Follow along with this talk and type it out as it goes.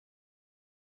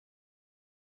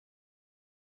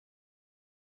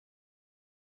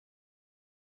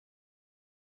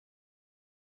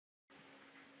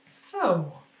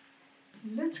So,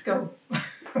 let's go.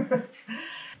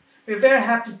 We're very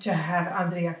happy to have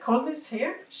Andrea Kollnitz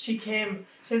here. She's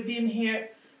been here,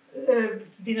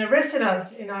 been a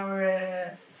resident in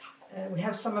our, we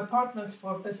have some apartments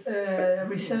for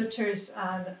researchers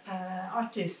and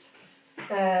artists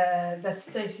that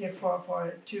stays here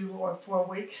for 2 or 4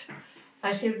 weeks.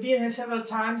 And she's been here several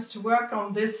times to work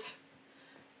on this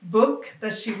book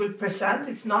that she will present.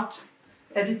 It's not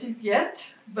edited yet,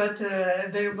 but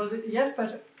available yet,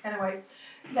 but anyway,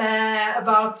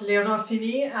 about Leonor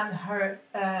Fini and her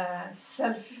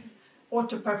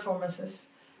auto performances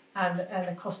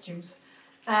and costumes.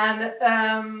 And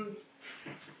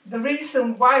the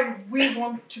reason why we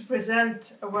want to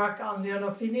present a work on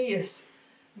Leonor Fini is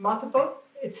multiple.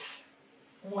 It's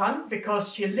one,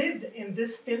 because she lived in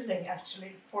this building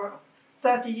actually for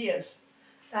 30 years.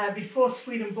 Before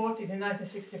Sweden bought it in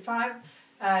 1965,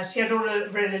 she had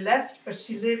already left, but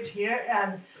she lived here,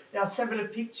 and there are several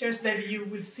pictures. Maybe you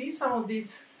will see some of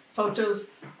these photos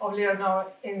of Leonor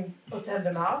in Hôtel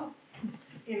de Marle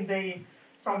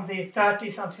from the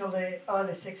 30s until the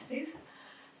early 60s.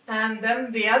 And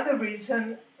then the other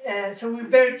reason, so we're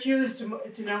very curious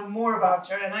to know more about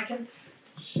her, and I can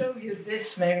show you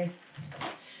this maybe.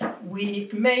 We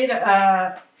made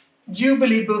a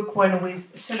Jubilee book when we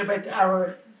celebrate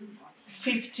our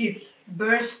 50th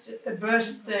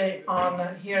birthday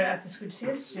on here at the Swedish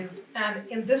Institute, and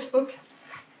in this book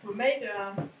we made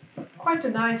quite a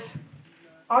nice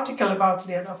article about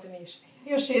Leonor Fini.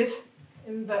 Here she is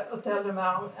in the Hôtel de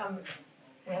Marle, and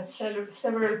it has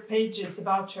several pages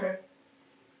about her.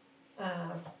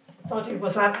 I thought it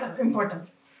was important.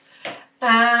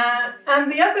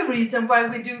 And the other reason why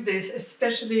we do this,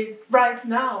 especially right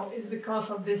now, is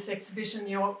because of this exhibition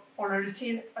you've already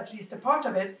seen, at least a part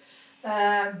of it,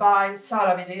 by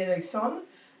Sacha Llewellyn,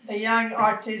 a young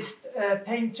artist,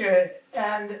 painter,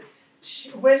 and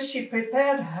when she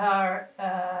prepared her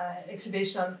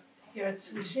exhibition here at the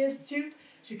Swedish Institute,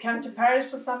 she came to Paris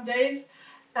for some days,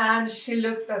 and she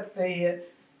looked at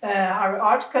our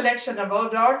art collection of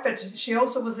old art, but she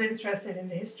also was interested in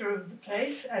the history of the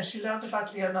place, and she learned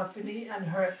about Leonor Fini and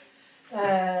her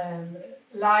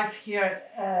life here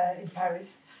in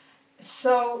Paris.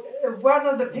 So one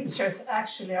of the pictures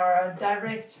actually are a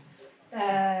direct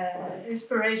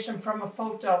inspiration from a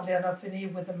photo of Leonor Fini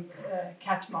with a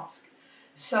cat mask.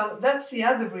 So that's the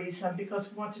other reason, because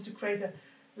we wanted to create a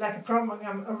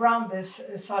program around this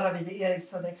Sacha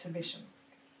Llewellyn exhibition.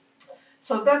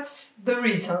 So that's the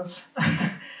reasons.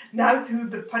 Now to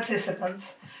the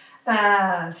participants.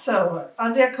 So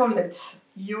Andrea Kollnitz,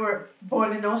 you're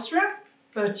born in Austria,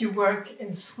 but you work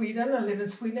in Sweden and live in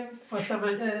Sweden for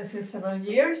since several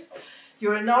years.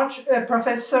 You're an art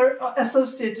professor,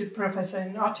 associated professor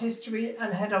in art history,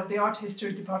 and head of the art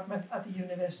history department at the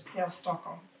University of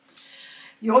Stockholm.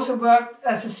 You also work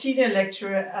as a senior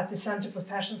lecturer at the Center for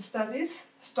Fashion Studies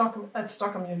at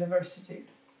Stockholm University.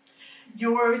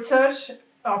 Your research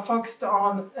are focused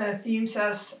on themes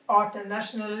as art and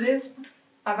nationalism,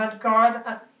 avant-garde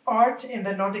art in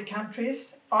the Nordic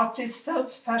countries, artist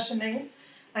self-fashioning,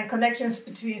 and connections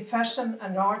between fashion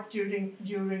and art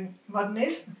during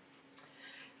modernism.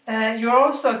 You're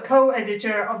also a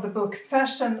co-editor of the book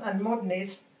Fashion and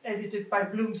Modernism, edited by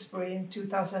Bloomsbury in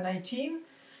 2018,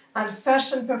 and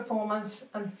Fashion, Performance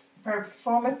and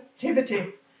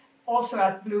Performativity, also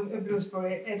at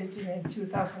Bloomsbury, edited in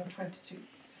 2022,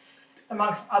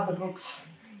 amongst other books.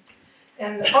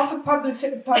 And after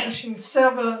publishing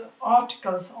several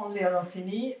articles on Leonor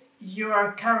Fini, you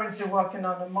are currently working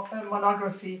on a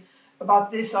monography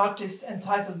about this artist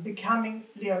entitled Becoming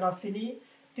Leonor Fini,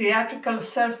 Theatrical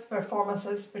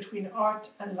Self-Performances Between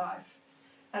Art and Life.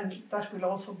 And that will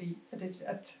also be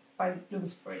edited by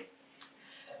Bloomsbury.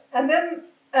 And then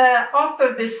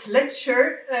after this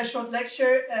lecture, short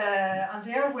lecture,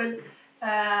 Andrea will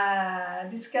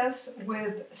discuss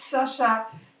with Sacha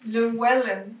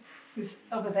Llewellyn, who's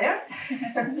over there.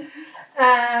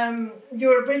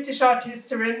 You're a British art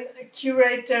historian,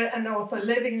 curator and author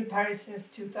living in Paris since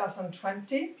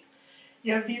 2020.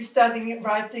 You have been studying,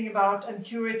 writing about and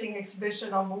curating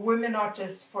exhibition of women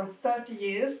artists for 30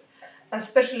 years,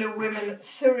 especially women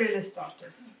surrealist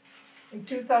artists. In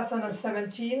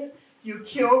 2017, you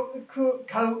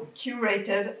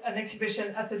co-curated an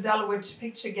exhibition at the Dulwich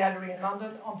Picture Gallery in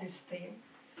London on this theme.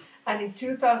 And in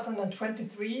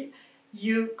 2023,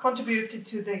 you contributed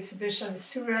to the exhibition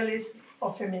Surréalisme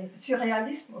au féminin,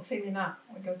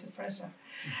 we go to French now,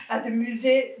 at the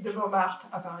Musée de Montmartre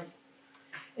à Paris.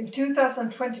 In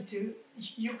 2022,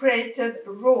 you created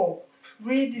Raw,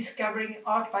 Rediscovering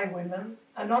Art by Women,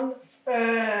 a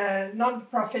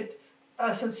non-profit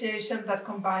association that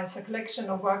combines a collection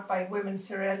of work by women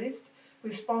surrealists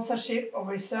with sponsorship of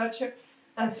research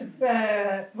and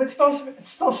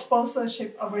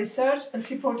sponsorship of research and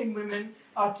supporting women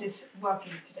artists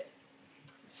working today.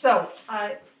 So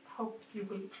I hope you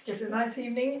will get a nice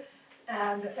evening,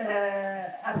 and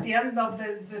at the end of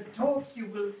the talk you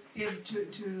will be able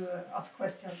to ask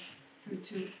questions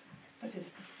to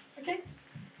participants. Okay?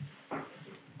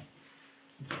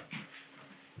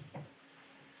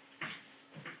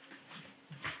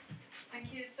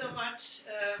 Thank you so much,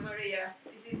 Maria.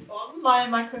 Is it on my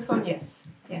microphone? Yes.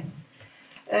 Yes.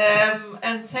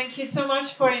 And thank you so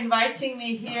much for inviting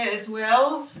me here as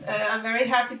well. I'm very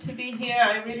happy to be here.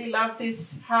 I really love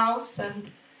this house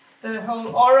and the whole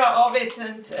aura of it,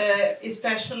 and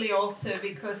especially also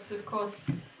because, of course,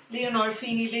 Leonor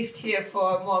Fini lived here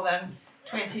for more than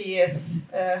 20 years.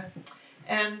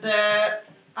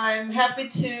 I'm happy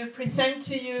to present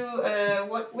to you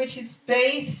which is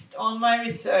based on my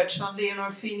research on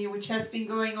Leonor Fini, which has been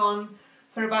going on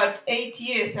for about 8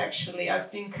 years, actually.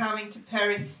 I've been coming to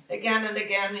Paris again and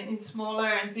again in smaller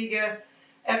and bigger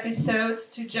episodes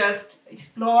to just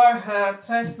explore her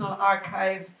personal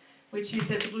archive, which is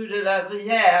at Rue de la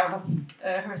Brière,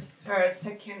 her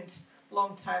second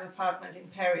long-time apartment in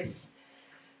Paris.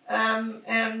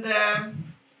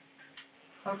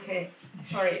 Okay,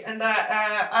 sorry. And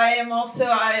I am also,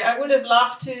 I would have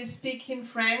loved to speak in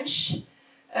French,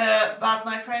 but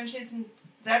my French isn't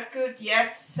that good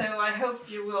yet, so I hope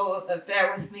you will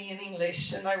bear with me in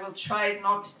English, and I will try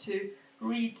not to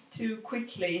read too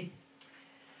quickly.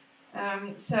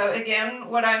 So again,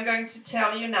 what I'm going to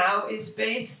tell you now is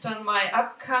based on my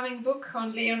upcoming book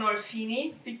on Leonor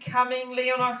Fini, Becoming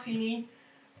Leonor Fini,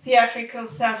 Theatrical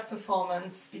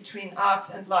Self-Performance Between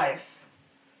Art and Life.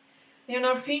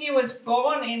 Leonor Fini was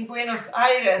born in Buenos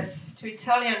Aires to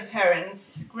Italian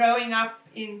parents, growing up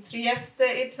in Trieste,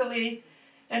 Italy,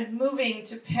 and moving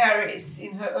to Paris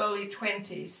in her early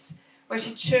 20s, where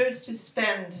she chose to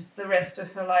spend the rest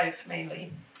of her life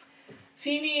mainly.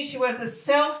 Fini, she was a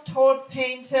self-taught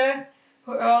painter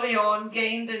who early on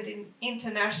gained an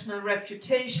international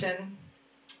reputation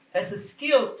as a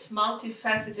skilled,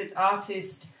 multifaceted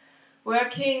artist,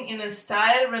 working in a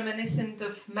style reminiscent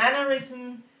of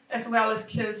mannerism as well as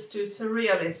close to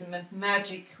surrealism and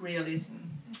magic realism.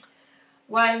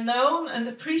 While known and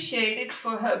appreciated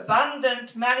for her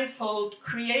abundant, manifold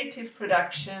creative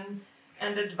production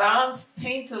and advanced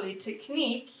painterly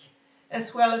technique,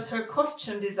 as well as her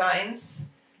costume designs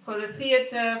for the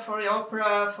theatre, for the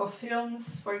opera, for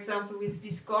films, for example with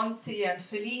Visconti and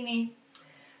Fellini,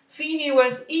 Fini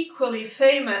was equally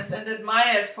famous and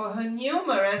admired for her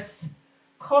numerous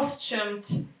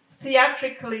costumed,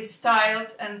 theatrically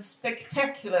styled and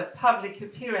spectacular public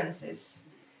appearances.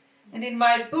 And in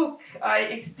my book, I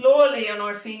explore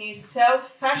Leonor Fini's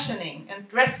self-fashioning and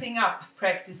dressing up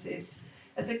practices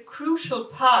as a crucial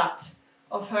part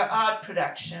of her art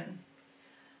production.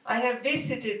 I have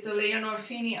visited the Leonor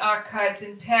Fini archives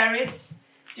in Paris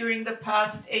during the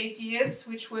past 8 years,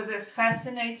 which was a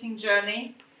fascinating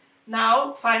journey,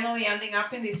 now finally ending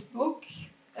up in this book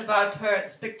about her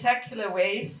spectacular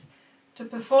ways to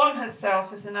perform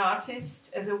herself as an artist,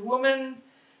 as a woman,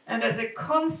 and as a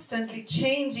constantly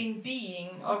changing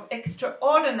being of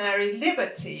extraordinary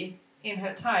liberty in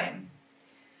her time.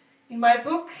 In my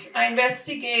book, I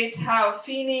investigate how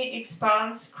Fini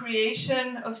expands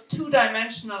creation of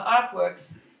two-dimensional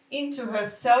artworks into her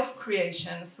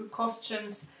self-creation through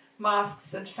costumes,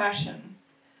 masks, and fashion.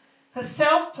 Her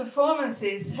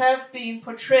self-performances have been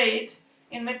portrayed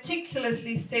in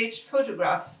meticulously staged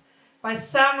photographs by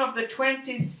some of the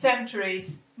 20th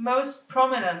century's most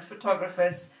prominent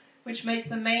photographers, which make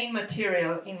the main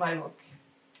material in my book.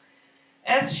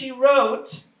 As she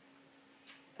wrote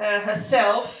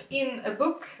herself in a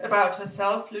book about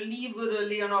herself, Le Livre de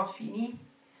Leonor Fini,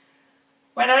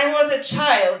 "When I was a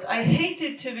child, I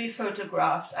hated to be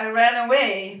photographed. I ran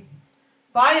away.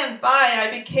 By and by,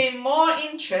 I became more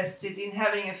interested in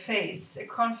having a face, a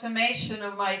confirmation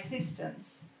of my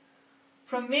existence.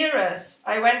 From mirrors,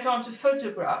 I went on to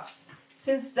photographs.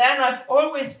 Since then, I've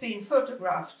always been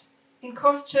photographed, in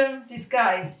costume,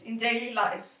 disguised, in daily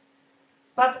life.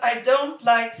 But I don't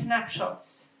like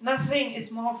snapshots. Nothing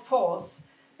is more false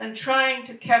than trying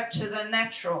to capture the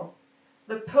natural.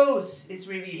 The pose is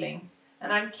revealing,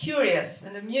 and I'm curious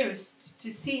and amused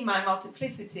to see my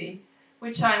multiplicity,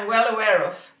 which I'm well aware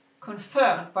of,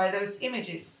 confirmed by those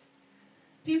images.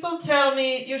 People tell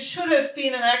me, you should have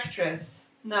been an actress.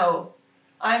 No,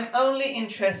 I'm only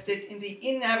interested in the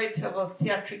inevitable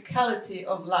theatricality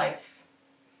of life."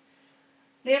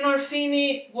 Leonor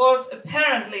Fini was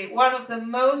apparently one of the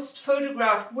most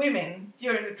photographed women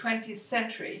during the 20th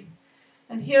century.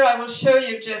 And here I will show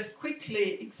you just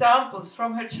quickly examples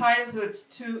from her childhood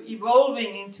to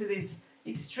evolving into this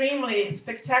extremely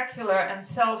spectacular and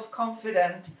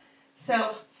self-confident,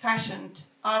 self-fashioned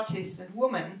artist and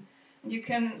woman. And you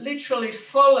can literally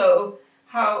follow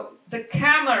how the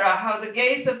camera, how the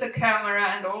gaze of the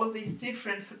camera and all of these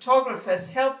different photographers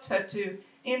helped her to,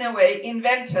 in a way,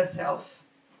 invent herself.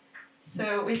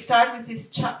 So we start with this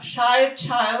shy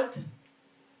child.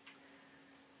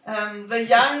 The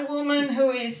young woman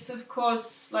who is, of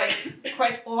course, like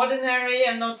quite ordinary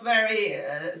and not very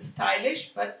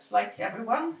stylish, but like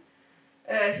everyone.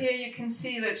 Here you can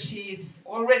see that she's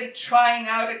already trying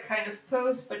out a kind of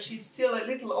pose, but she's still a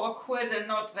little awkward and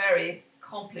not very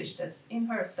accomplished as in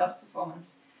her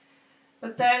self-performance.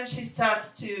 But then she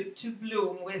starts to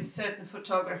bloom with certain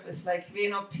photographers like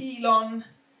Veno Pilon,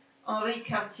 Henri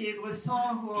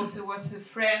Cartier-Bresson, who also was her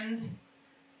friend,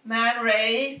 Man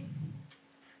Ray,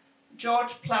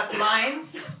 George Platt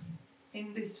Lyons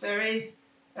in this very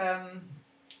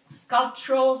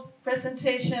sculptural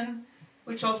presentation,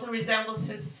 which also resembles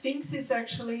her sphinxes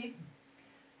actually,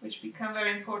 which become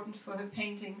very important for her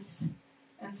paintings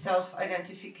and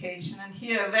self-identification. And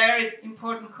here a very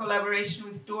important collaboration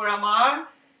with Dora Maar,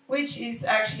 which is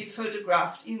actually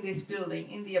photographed in this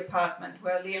building, in the apartment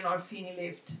where Leonor Fini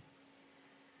lived.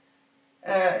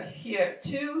 Here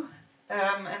too,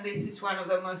 and this is one of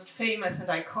the most famous and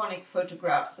iconic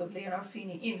photographs of Leonor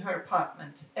Fini in her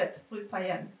apartment at Rue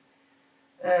Payenne,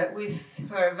 with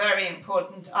her very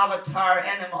important avatar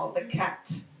animal, the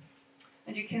cat.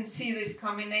 And you can see this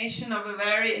combination of a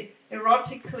very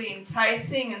erotically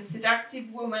enticing and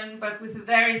seductive woman, but with a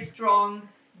very strong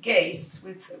gaze,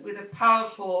 with a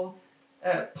powerful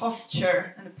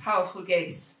posture and a powerful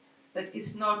gaze that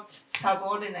is not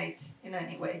subordinate in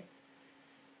any way.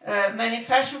 Many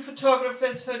fashion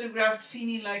photographers photographed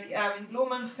Fini, like Erwin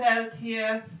Blumenfeld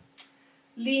here.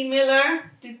 Lee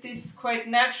Miller did this quite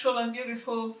natural and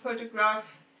beautiful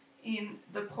photograph in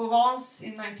the Provence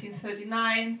in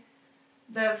 1939.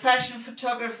 The fashion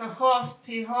photographer Horst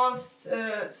P. Horst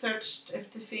searched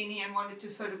after Fini and wanted to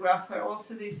photograph her.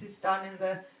 Also, this is done in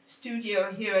the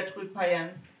studio here at Rue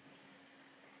Payenne.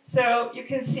 So you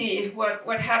can see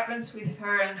what happens with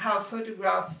her and how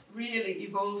photographs really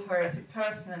evolve her as a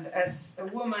person and as a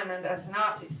woman and as an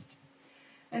artist.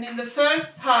 And in the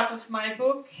first part of my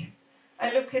book,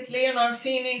 I look at Leonor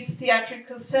Fini's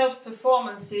theatrical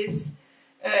self-performances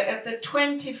at the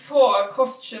 24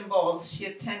 costume balls she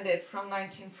attended from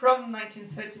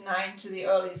 1939 to the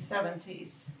early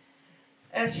 70s.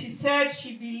 As she said,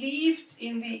 she believed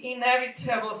in the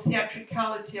inevitable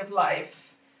theatricality of life.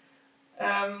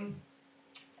 And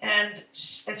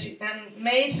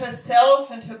made herself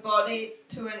and her body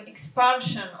to an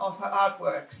expansion of her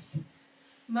artworks.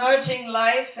 Merging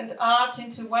life and art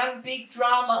into one big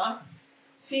drama,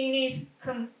 Fini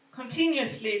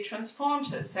continuously transformed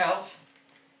herself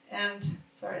and,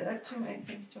 sorry, there are too many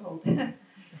things to hold,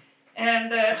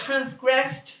 and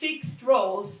transgressed fixed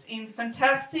roles in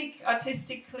fantastic,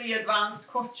 artistically advanced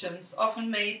costumes, often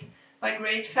made by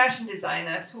great fashion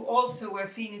designers who also were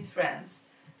Fini's friends,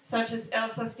 such as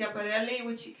Elsa Schiaparelli,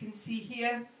 which you can see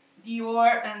here,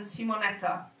 Dior, and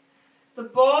Simonetta. The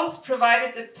balls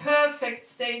provided a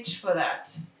perfect stage for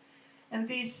that. And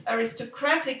these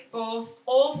aristocratic balls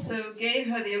also gave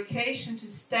her the occasion to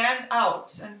stand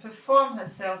out and perform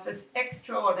herself as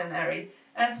extraordinary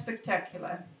and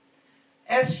spectacular.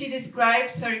 As she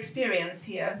describes her experience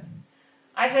here,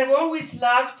 I have always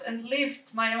loved and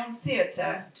lived my own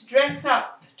theatre. To dress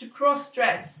up, to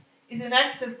cross-dress, is an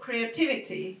act of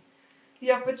creativity.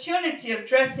 The opportunity of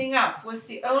dressing up was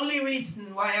the only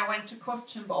reason why I went to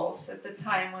costume balls at the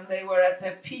time when they were at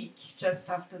their peak, just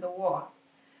after the war.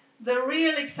 The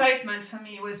real excitement for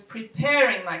me was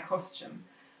preparing my costume.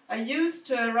 I used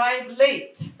to arrive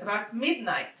late, about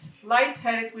midnight,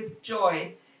 light-headed with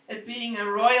joy, at being a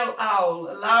royal owl,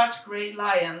 a large grey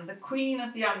lion, the queen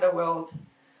of the underworld.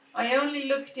 I only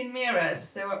looked in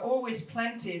mirrors. There were always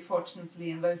plenty,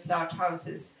 fortunately, in those large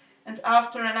houses. And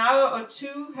after an hour or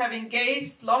two, having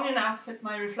gazed long enough at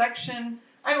my reflection,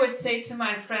 I would say to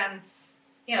my friends,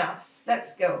 enough,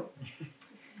 let's go.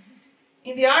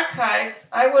 In the archives,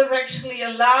 I was actually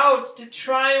allowed to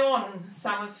try on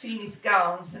some of Fini's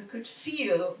gowns and could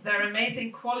feel their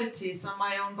amazing qualities on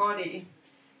my own body.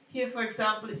 Here, for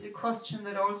example, is a costume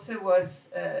that also was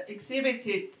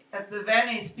exhibited at the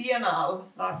Venice Biennale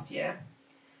last year.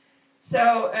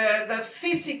 So the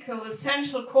physical,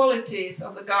 essential qualities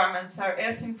of the garments are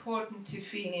as important to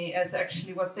Fini as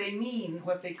actually what they mean,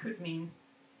 what they could mean.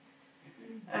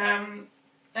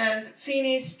 And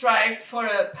Fini strived for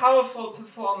a powerful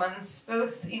performance,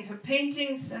 both in her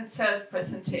paintings and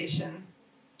self-presentation.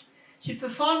 She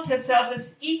performed herself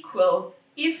as equal,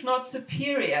 if not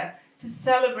superior, to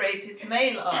celebrated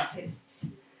male artists.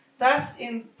 Thus,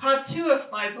 in part 2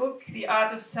 of my book, The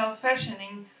Art of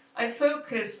Self-Fashioning, I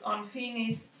focus on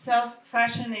Fini's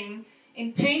self-fashioning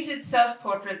in painted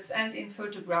self-portraits and in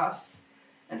photographs.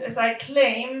 And as I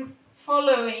claim,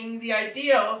 following the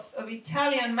ideals of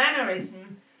Italian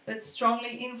mannerism that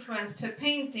strongly influenced her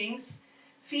paintings,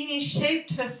 Fini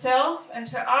shaped herself and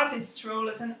her artist's role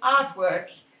as an artwork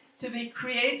to be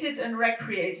created and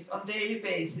recreated on a daily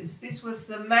basis. This was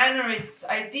the mannerist's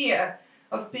idea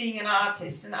of being an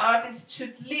artist. An artist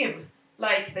should live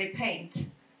like they paint,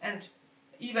 and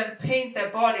even paint their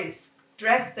bodies,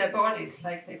 dress their bodies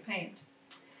like they paint.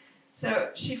 So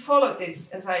she followed this,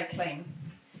 as I claim.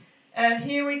 And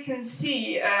here we can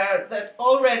see that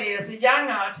already as a young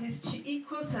artist, she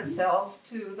equals herself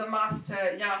to the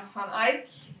master Jan van Eyck,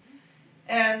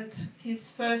 and his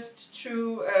first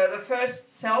the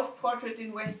first self-portrait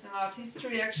in Western art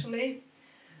history, actually.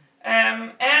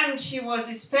 And she was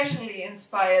especially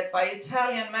inspired by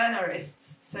Italian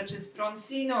mannerists such as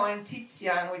Bronzino and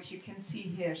Tizian, which you can see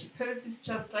here. She poses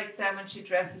just like them and she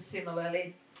dresses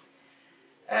similarly.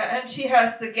 And she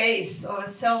has the gaze of a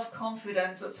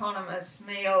self-confident, autonomous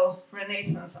male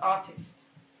Renaissance artist.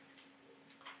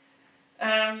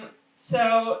 Leonor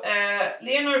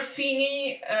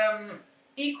Fini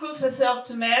equaled herself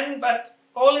to men, but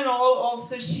all in all,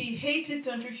 also she hated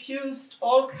and refused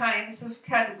all kinds of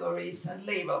categories and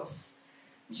labels.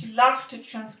 She loved to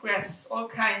transgress all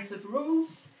kinds of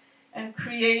rules and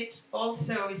create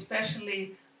also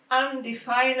especially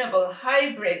undefinable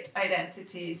hybrid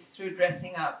identities through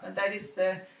dressing up. And that is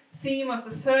the theme of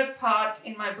the third part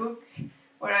in my book,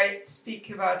 where I speak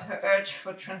about her urge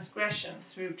for transgression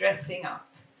through dressing up.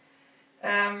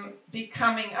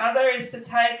 Becoming Other is the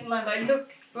title, and I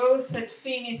look both at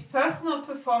Fini's personal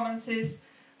performances,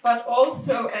 but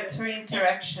also at her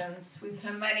interactions with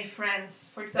her many friends.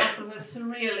 For example, her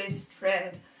surrealist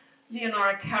friend,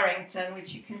 Leonora Carrington,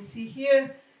 which you can see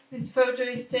here. This photo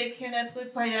is taken at Rue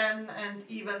Payenne, and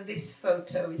even this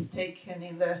photo is taken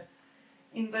in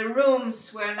the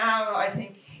rooms where now I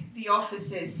think the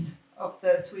offices of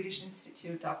the Swedish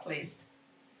Institute are placed.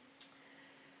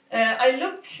 I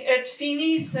look at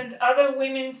Fini's and other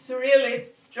women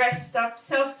surrealists dressed up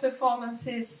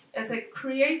self-performances as a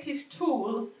creative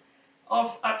tool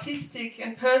of artistic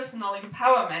and personal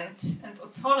empowerment and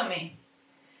autonomy.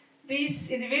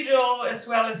 These individual as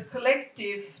well as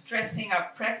collective dressing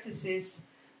up practices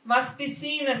must be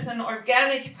seen as an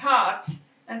organic part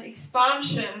and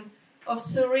expansion of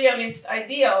surrealist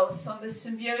ideals on the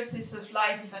symbiosis of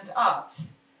life and art.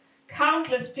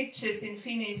 Countless pictures in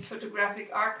Fini's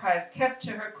photographic archive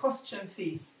capture her costume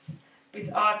feasts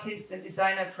with artist and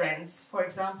designer friends. For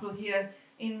example, here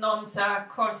in Nonza,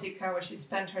 Corsica, where she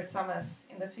spent her summers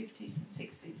in the 50s and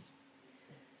 60s.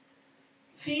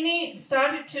 Fini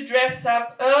started to dress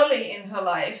up early in her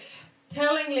life.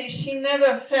 Tellingly, she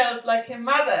never felt like a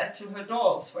mother to her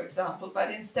dolls, for example,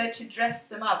 but instead she dressed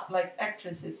them up like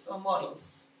actresses or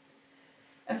models.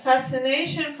 A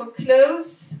fascination for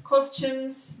clothes,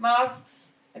 costumes, masks,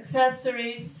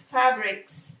 accessories,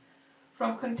 fabrics,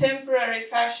 from contemporary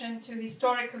fashion to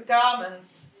historical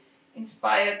garments,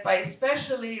 inspired by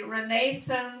especially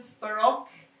Renaissance,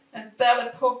 Baroque, and Belle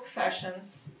Epoque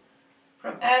fashions,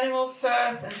 from animal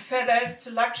furs and feathers to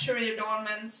luxury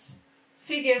adornments,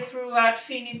 figure throughout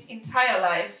Fini's entire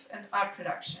life and art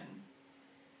production.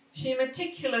 She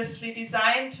meticulously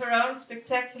designed her own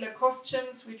spectacular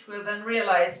costumes, which were then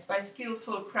realized by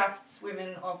skillful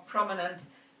craftswomen or prominent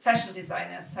fashion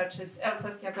designers such as Elsa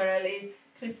Schiaparelli,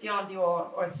 Christian Dior,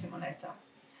 or Simonetta.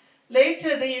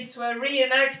 Later, these were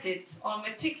reenacted on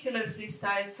meticulously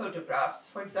styled photographs,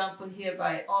 for example here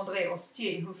by Andrea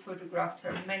Kollnitz, who photographed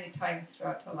her many times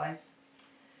throughout her life.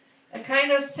 A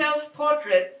kind of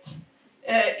self-portrait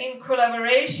in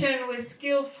collaboration with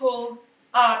skillful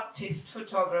artist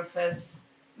photographers,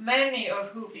 many of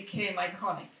whom became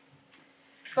iconic.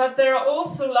 But there are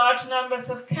also large numbers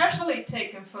of casually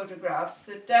taken photographs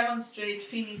that demonstrate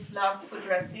Fini's love for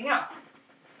dressing up.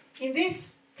 In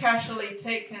this casually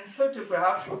taken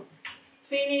photograph,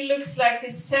 Fini looks like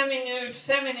a semi-nude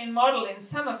feminine model in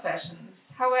summer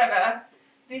fashions. However,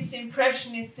 this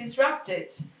impression is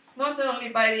disrupted not only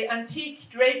by the antique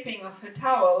draping of her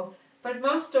towel, but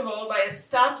most of all by a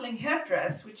startling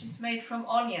headdress which is made from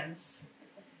onions.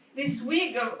 This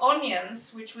wig of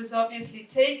onions, which was obviously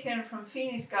taken from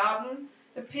Fini's garden,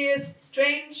 appears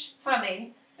strange,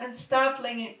 funny, and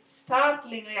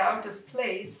startlingly out of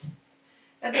place.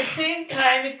 At the same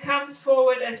time, it comes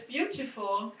forward as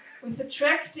beautiful with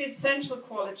attractive sensual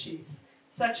qualities,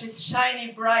 such as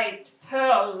shiny, bright,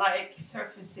 pearl-like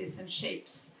surfaces and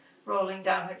shapes rolling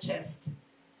down her chest.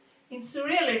 In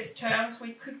surrealist terms,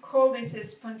 we could call this a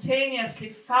spontaneously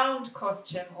found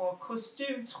costume or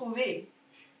costume trouvé.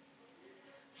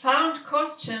 Found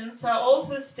costumes are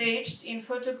also staged in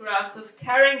photographs of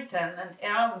Carrington and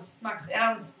Max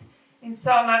Ernst in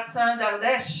Saint-Martin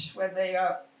d'Ardèche, where they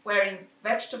are wearing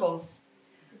vegetables,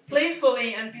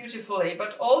 playfully and beautifully,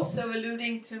 but also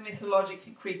alluding to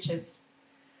mythological creatures.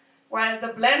 While the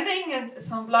blending and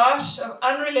assemblage of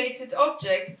unrelated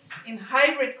objects in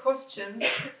hybrid costumes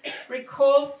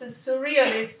recalls the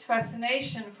surrealist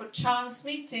fascination for chance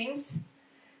meetings,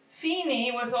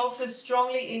 Fini was also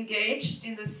strongly engaged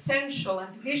in the sensual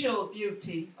and visual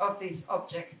beauty of these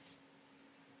objects.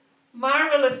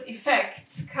 Marvelous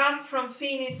effects come from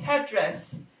Fini's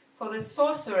headdress for the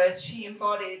sorceress she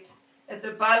embodied at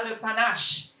the Bal de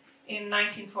Panache in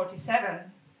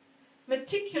 1947.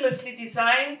 Meticulously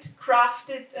designed,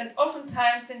 crafted, and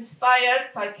oftentimes inspired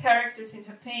by characters in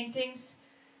her paintings,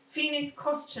 Fini's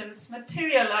costumes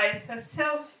materialize her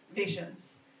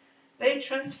self-visions. They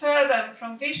transfer them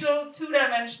from visual,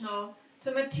 two-dimensional,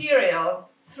 to material,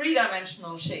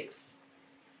 three-dimensional shapes.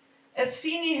 As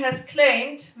Fini has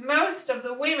claimed, most of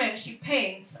the women she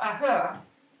paints are her.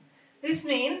 This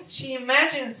means she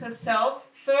imagines herself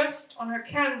first on her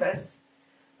canvas,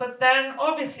 but then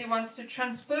obviously wants to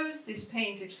transpose this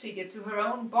painted figure to her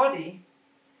own body.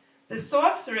 The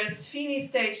sorceress Fini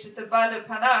staged at the Bal de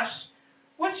Panache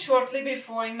was shortly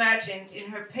before imagined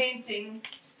in her painting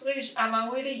Struge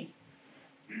Amaury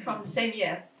from the same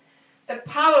year, a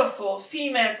powerful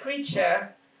female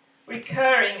creature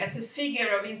recurring as a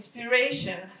figure of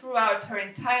inspiration throughout her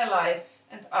entire life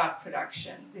and art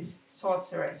production, this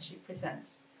sorceress she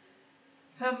presents.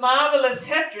 Her marvelous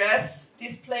headdress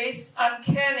displays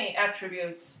uncanny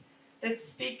attributes that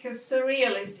speak of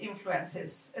surrealist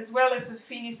influences, as well as of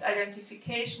Fini's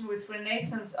identification with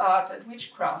Renaissance art and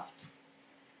witchcraft.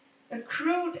 A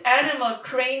crude animal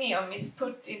cranium is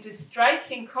put into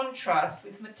striking contrast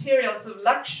with materials of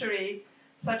luxury,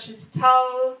 such as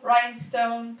tulle,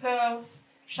 rhinestone, pearls,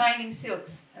 shining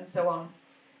silks, and so on.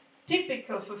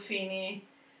 Typical for Fini,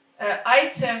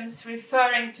 items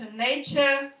referring to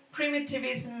nature,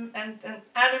 primitivism, and an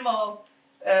animal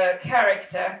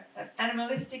character, an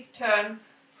animalistic turn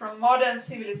from modern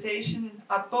civilization,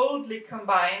 are boldly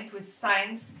combined with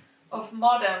signs of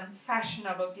modern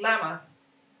fashionable glamour.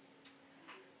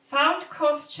 Found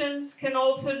costumes can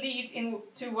also lead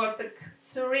into what the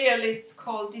surrealists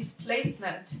call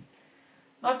displacement,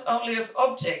 not only of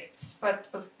objects, but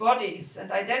of bodies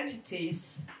and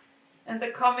identities, and the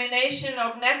combination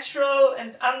of natural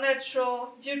and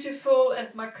unnatural, beautiful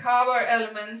and macabre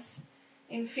elements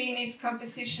in Fini's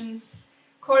compositions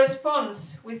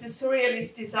corresponds with the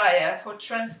surrealist desire for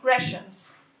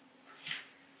transgressions.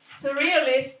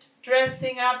 Surrealist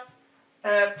dressing up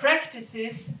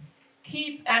practices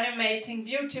keep animating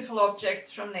beautiful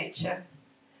objects from nature.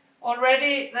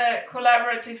 Already the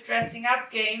collaborative dressing up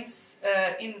games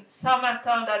in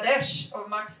Saint-Martin d'Ardèche of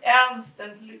Max Ernst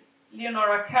and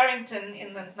Leonora Carrington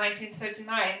in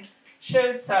 1939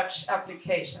 show such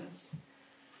applications.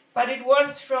 But it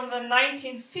was from the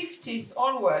 1950s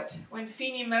onward when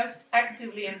Fini most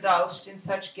actively indulged in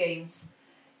such games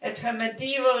at her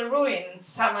medieval ruin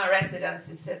summer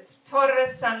residences at Torre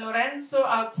San Lorenzo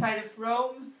outside of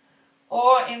Rome,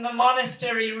 or in the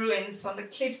monastery ruins on the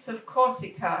cliffs of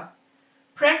Corsica,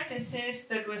 practices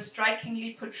that were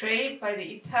strikingly portrayed by the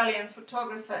Italian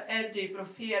photographer Edi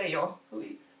Broferio, who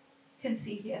you can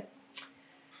see here.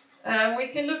 We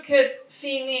can look at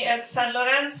Fini at San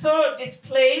Lorenzo,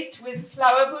 displayed with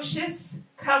flower bushes,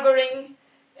 covering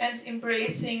and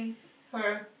embracing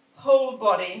her whole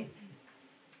body.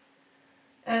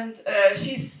 And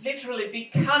she's literally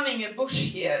becoming a bush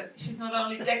here. She's not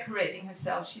only decorating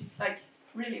herself, she's like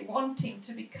really wanting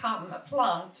to become a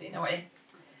plant in a way.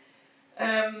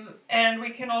 And we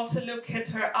can also look at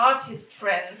her artist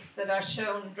friends that are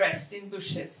shown dressed in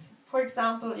bushes. For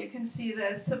example, you can see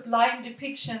the sublime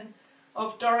depiction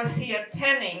of Dorothea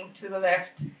Tenning to the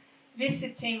left,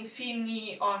 visiting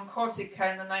Fini on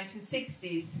Corsica in the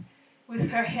 1960s, with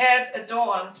her head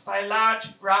adorned by a large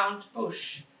round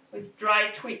bush with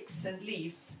dry twigs and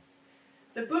leaves.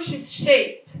 The bush's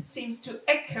shape seems to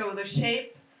echo the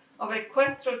shape of a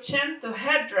Quattrocento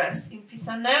headdress in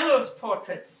Pisanello's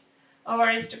portraits of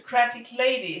aristocratic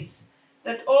ladies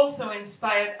that also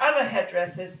inspired other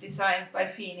headdresses designed by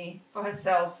Fini for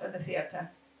herself and the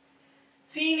theatre.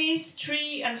 Fini's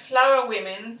tree and flower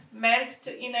women meant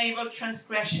to enable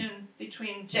transgression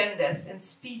between genders and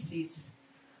species,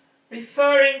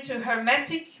 referring to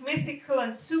hermetic, mythical,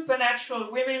 and supernatural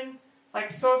women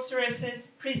like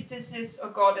sorceresses, priestesses, or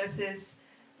goddesses.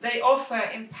 They offer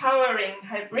empowering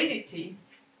hybridity.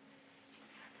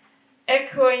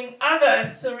 Echoing other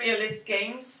surrealist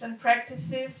games and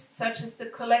practices, such as the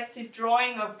collective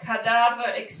drawing of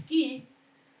cadaver exquis,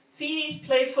 Fini's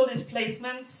playful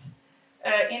displacements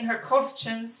in her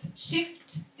costumes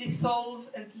shift, dissolve,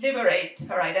 and liberate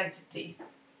her identity.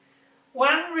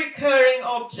 One recurring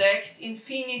object in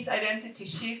Fini's identity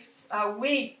shifts are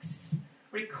wigs,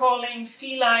 recalling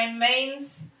feline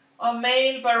manes or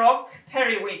male Baroque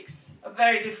periwigs of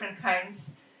very different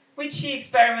kinds, which she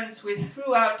experiments with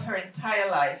throughout her entire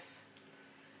life.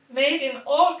 Made in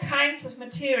all kinds of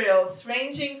materials,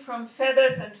 ranging from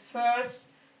feathers and furs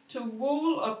to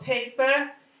wool or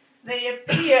paper, they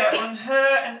appear on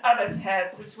her and others'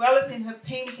 heads, as well as in her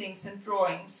paintings and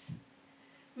drawings.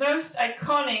 Most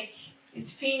iconic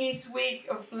is Fini's wig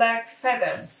of black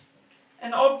feathers,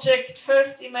 an object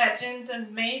first imagined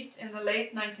and made in the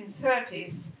late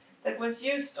 1930s that was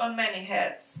used on many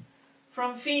heads,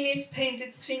 from Fini's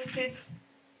painted sphinxes,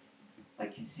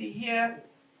 like you see here,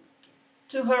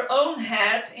 to her own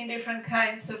head in different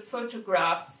kinds of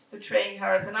photographs portraying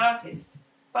her as an artist,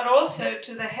 but also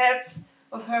to the heads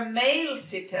of her male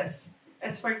sitters,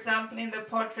 as for example in the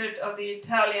portrait of the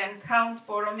Italian Count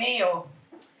Borromeo.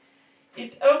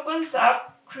 It opens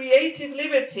up creative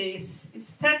liberties,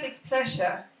 aesthetic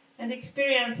pleasure, and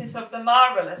experiences of the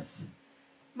marvelous.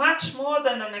 Much more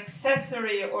than an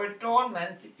accessory or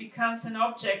adornment, it becomes an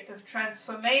object of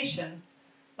transformation,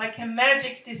 like a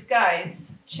magic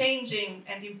disguise, changing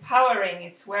and empowering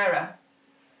its wearer.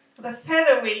 The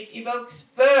feather wig evokes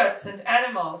birds and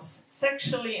animals,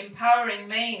 sexually empowering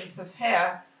manes of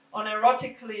hair on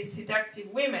erotically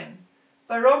seductive women,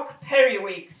 Baroque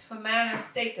periwigs for man of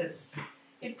status.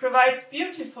 It provides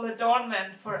beautiful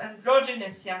adornment for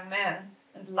androgynous young men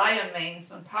and lion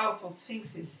manes on powerful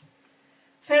sphinxes.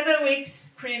 Feather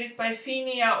wigs created by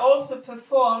Fini are also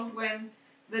performed when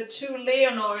the two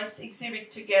Leonors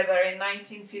exhibit together in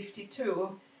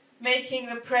 1952, making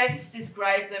the press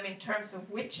describe them in terms of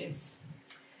witches.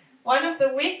 One of the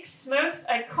wig's most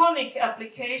iconic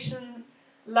application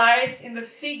lies in the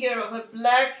figure of a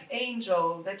black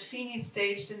angel that Fini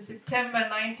staged in September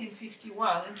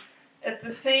 1951 at the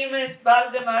famous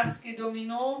Bal de Masque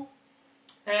Domino,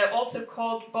 also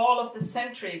called Ball of the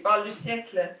Century, Bal du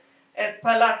Siècle, at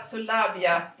Palazzo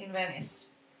Labia in Venice.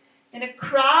 In a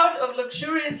crowd of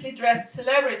luxuriously dressed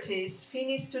celebrities,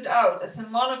 Fini stood out as a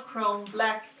monochrome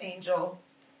black angel.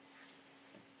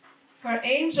 Her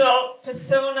angel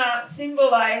persona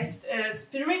symbolized a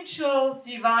spiritual,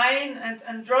 divine, and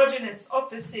androgynous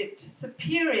opposite,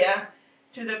 superior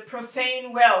to the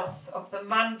profane wealth of the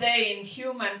mundane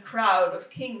human crowd of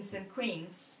kings and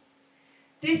queens.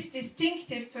 This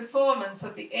distinctive performance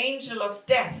of the Angel of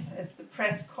Death, as the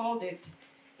press called it,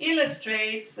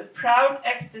 illustrates the proud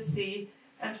ecstasy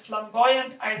and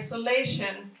flamboyant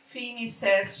isolation Fini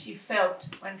says she felt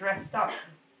when dressed up.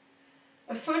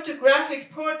 A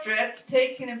photographic portrait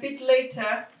taken a bit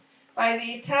later by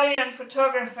the Italian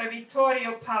photographer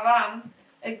Vittorio Pavan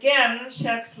again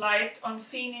sheds light on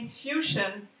Fini's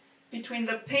fusion between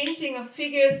the painting of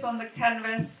figures on the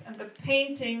canvas and the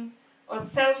painting or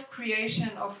self-creation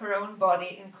of her own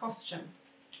body in costume.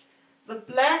 The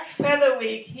black feather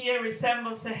wig here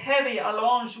resembles a heavy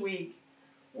allonge wig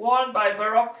worn by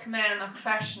Baroque men of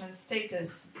fashion and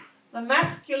status. The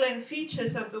masculine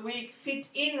features of the wig fit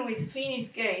in with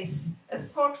Fini's gaze, a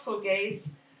thoughtful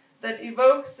gaze that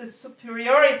evokes the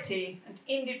superiority and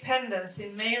independence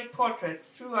in male portraits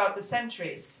throughout the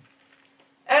centuries.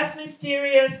 As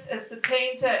mysterious as the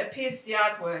painter appears the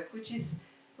artwork, which is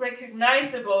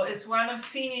recognizable as one of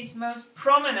Fini's most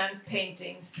prominent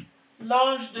paintings,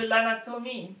 L'Ange de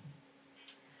l'Anatomie.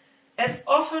 As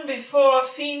often before,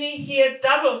 Fini here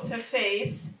doubles her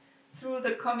face through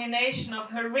the combination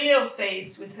of her real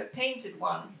face with her painted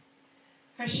one.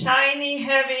 Her shiny,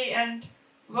 heavy, and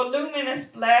voluminous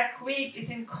black wig is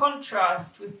in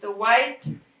contrast with the white,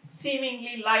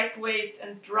 seemingly lightweight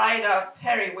and dried-up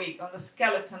periwig on the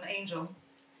skeleton angel.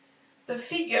 The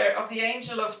figure of the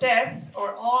Angel of Death,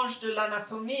 or Ange de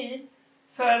l'Anatomie,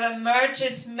 further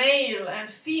merges male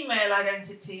and female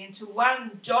identity into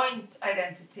one joint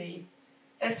identity.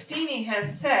 As Fini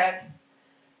has said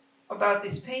about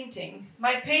this painting,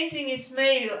 "My painting is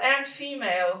male and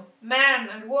female, man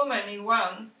and woman in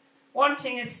one,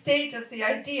 wanting a state of the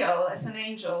ideal as an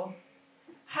angel.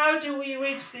 How do we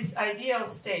reach this ideal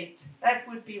state? That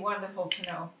would be wonderful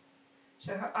to know."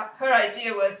 So her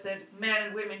idea was that men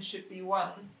and women should be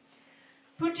one.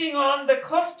 Putting on the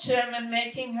costume and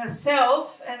making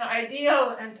herself an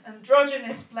ideal and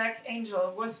androgynous black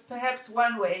angel was perhaps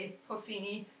one way for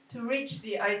Fini to reach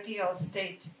the ideal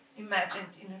state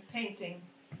imagined in her painting.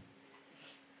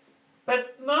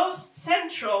 But most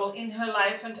central in her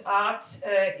life and art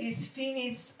is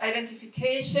Fini's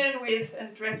identification with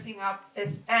and dressing up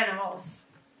as animals.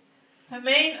 Her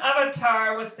main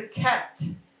avatar was the cat,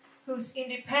 whose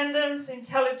independence,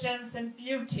 intelligence, and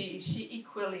beauty she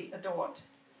equally adored.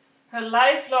 Her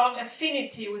lifelong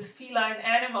affinity with feline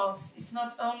animals is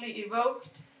not only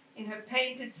evoked in her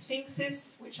painted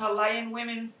sphinxes, which are lion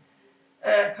women,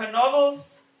 her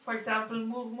novels, for example,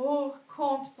 Murmure,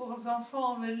 Conte pour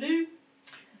enfants velus,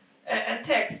 and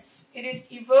texts. It is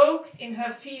evoked in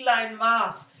her feline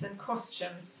masks and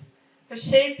costumes, her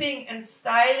shaping and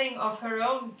styling of her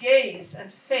own gaze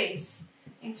and face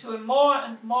into a more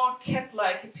and more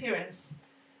cat-like appearance,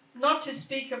 not to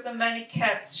speak of the many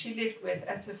cats she lived with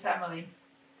as her family.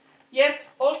 Yet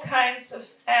all kinds of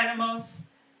animals,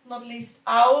 not least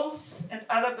owls and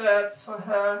other birds for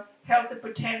her, held the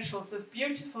potentials of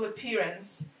beautiful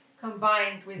appearance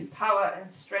combined with power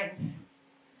and strength.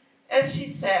 As she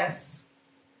says,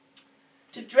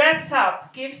 "To dress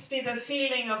up gives me the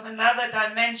feeling of another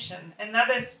dimension,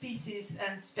 another species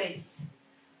and space.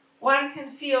 One can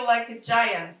feel like a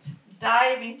giant,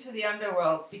 dive into the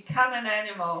underworld, become an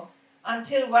animal,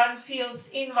 until one feels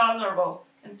invulnerable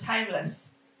and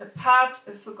timeless, a part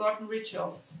of forgotten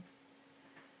rituals.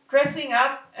 Dressing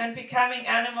up and becoming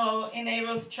animal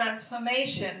enables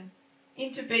transformation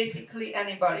into basically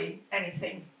anybody,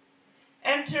 anything.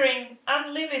 Entering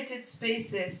unlimited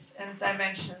spaces and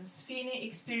dimensions, Fini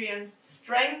experienced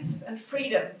strength and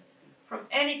freedom from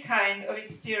any kind of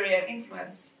exterior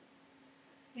influence.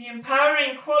 The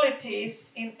empowering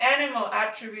qualities in animal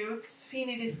attributes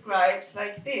Fini describes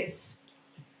like this: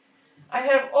 I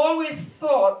have always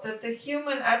thought that the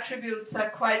human attributes are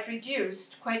quite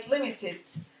reduced, quite limited.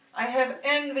 I have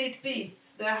envied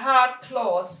beasts, their hard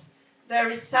claws, their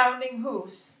resounding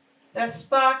hooves, their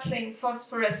sparkling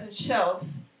phosphorescent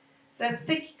shells, their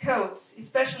thick coats,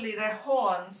 especially their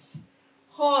horns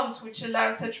which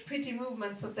allow such pretty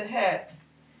movements of the head.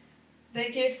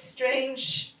 They give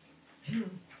strange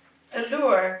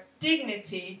allure,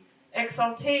 dignity,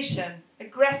 exaltation,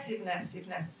 aggressiveness if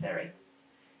necessary.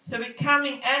 So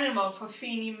becoming animal for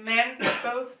Fini meant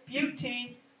both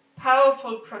beauty,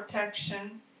 powerful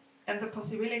protection, and the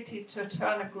possibility to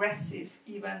turn aggressive,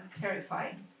 even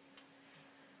terrifying.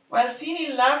 While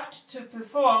Fini loved to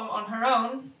perform on her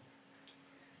own,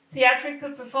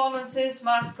 theatrical performances,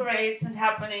 masquerades, and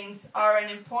happenings are an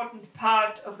important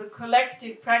part of the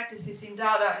collective practices in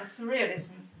Dada and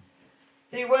Surrealism.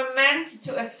 They were meant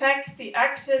to affect the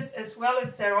actors as well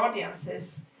as their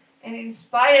audiences and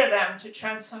inspire them to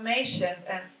transformation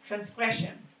and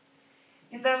transgression.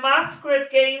 In their masquerade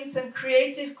games and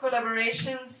creative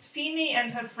collaborations, Fini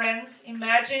and her friends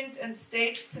imagined and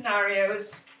staged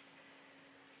scenarios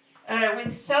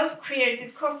with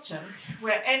self-created costumes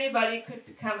where anybody could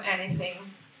become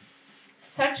anything.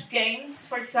 Such games,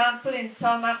 for example, in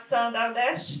Saint-Martin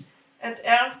d'Ardèche at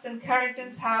Ernst and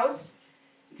Carrington's house,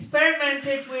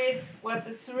 experimented with what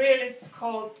the Surrealists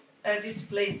called a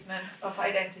displacement of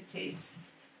identities.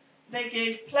 They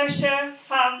gave pleasure,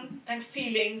 fun, and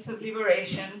feelings of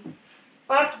liberation,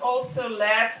 but also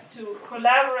led to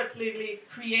collaboratively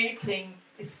creating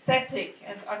aesthetic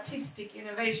and artistic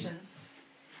innovations.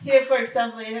 Here, for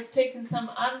example, I have taken some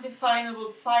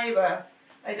undefinable fiber,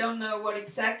 I don't know what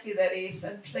exactly that is,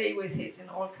 and play with it in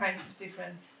all kinds of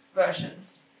different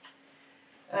versions.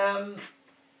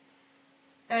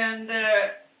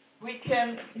 We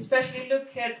can especially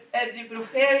look at Eddie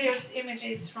Bruferio's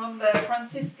images from the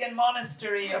Franciscan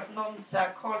monastery of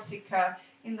Nonza, Corsica,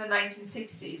 in the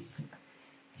 1960s.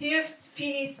 Here,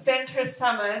 Fini spent her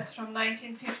summers from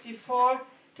 1954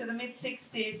 to the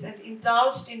mid-60s and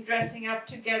indulged in dressing up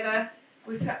together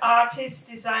with her artist,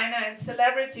 designer, and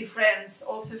celebrity friends,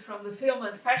 also from the film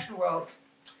and fashion world.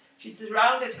 She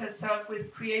surrounded herself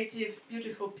with creative,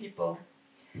 beautiful people.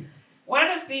 One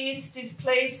of these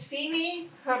displays Fini,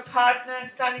 her partner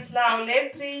Stanislao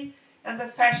Lepri, and the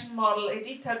fashion model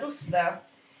Edita Dussler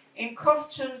in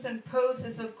costumes and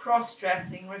poses of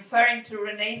cross-dressing, referring to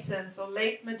Renaissance or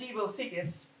late medieval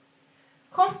figures.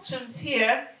 Costumes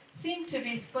here seem to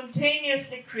be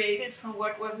spontaneously created from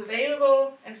what was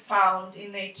available and found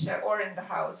in nature or in the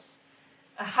house.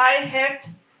 A high hat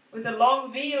with a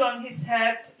long veil on his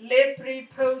head, Lepri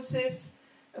poses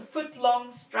a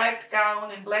foot-long striped gown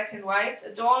in black and white,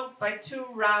 adorned by two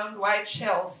round white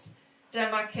shells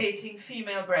demarcating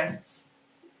female breasts.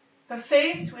 Her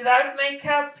face without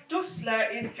makeup,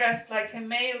 Dussler is dressed like a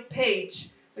male page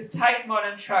with tight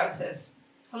modern trousers.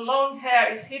 Her long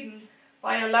hair is hidden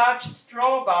by a large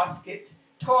straw basket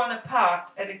torn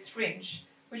apart at its fringe,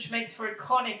 which makes for a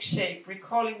conic shape,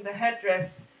 recalling the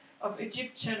headdress of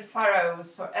Egyptian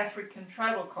pharaohs or African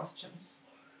tribal costumes.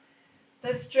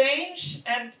 The strange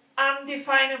and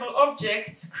undefinable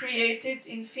objects created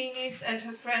in Fini's and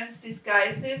her friends'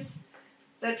 disguises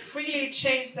that freely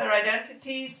change their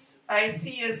identities I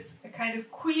see as a kind of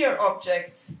queer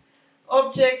objects,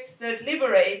 objects that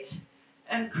liberate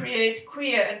and create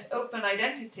queer and open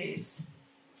identities.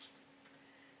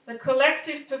 The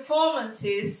collective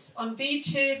performances on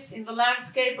beaches, in the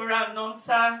landscape around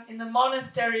Nonza, in the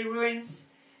monastery ruins,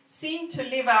 seem to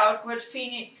live out what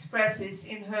Fini expresses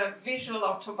in her visual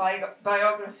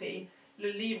autobiography,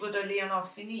 Le Livre de Leonor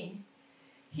Fini.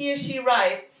 Here she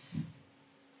writes,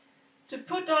 "To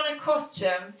put on a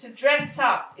costume, to dress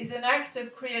up, is an act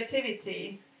of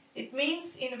creativity. It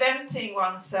means inventing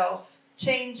oneself,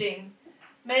 changing,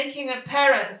 making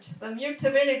apparent the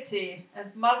mutability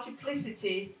and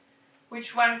multiplicity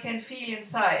which one can feel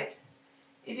inside.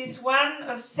 It is one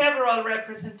of several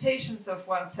representations of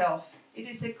oneself. It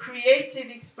is a creative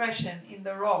expression in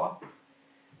the raw.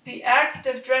 The act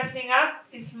of dressing up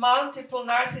is multiple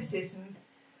narcissism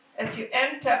as you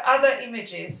enter other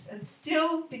images and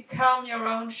still become your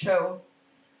own show,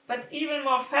 but even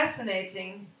more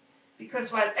fascinating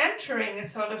because while entering a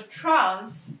sort of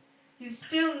trance, you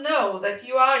still know that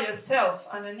you are yourself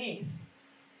underneath.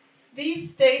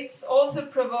 These states also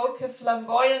provoke a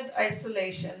flamboyant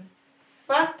isolation,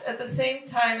 but at the same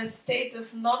time a state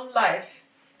of non-life,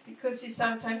 because you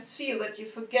sometimes feel that you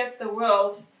forget the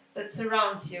world that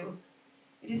surrounds you.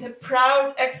 It is a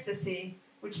proud ecstasy,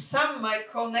 which some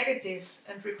might call negative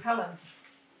and repellent."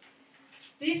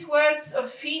 These words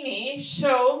of Fini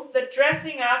show that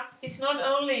dressing up is not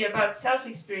only about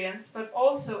self-experience, but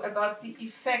also about the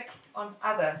effect on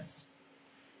others.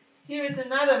 Here is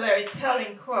another very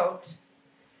telling quote.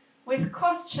 "With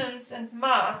costumes and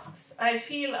masks, I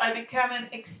feel I become an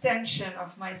extension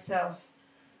of myself.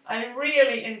 I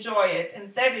really enjoy it,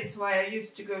 and that is why I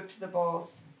used to go to the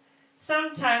balls.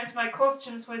 Sometimes my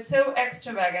costumes were so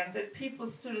extravagant that people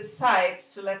stood aside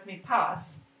to let me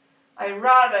pass. I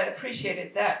rather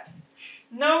appreciated that.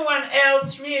 No one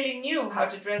else really knew how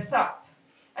to dress up.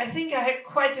 I think I had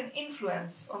quite an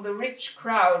influence on the rich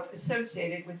crowd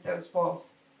associated with those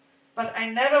balls. But I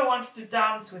never wanted to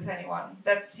dance with anyone.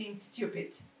 That seemed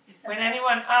stupid. When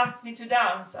anyone asked me to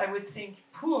dance, I would think,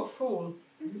 poor fool."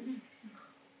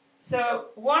 So,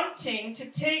 wanting to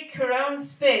take her own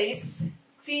space,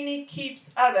 Fini keeps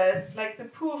others, like the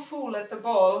poor fool at the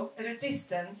ball, at a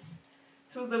distance,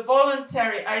 through the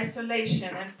voluntary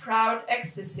isolation and proud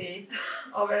ecstasy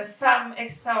of a femme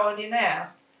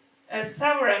extraordinaire, a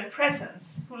sovereign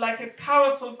presence, who, like a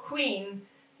powerful queen,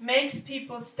 makes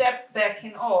people step back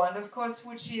in awe. And of course,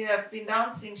 would she have been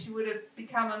dancing, she would have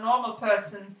become a normal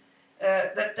person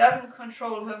that doesn't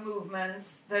control her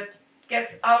movements, that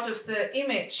gets out of the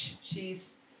image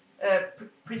she's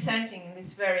presenting in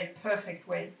this very perfect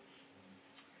way.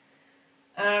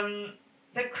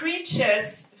 The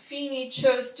creatures Fini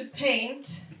chose to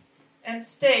paint and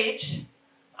stage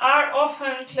are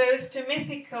often close to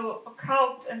mythical,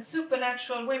 occult, and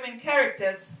supernatural women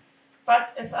characters,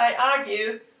 but as I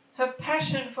argue, her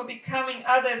passion for becoming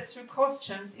others through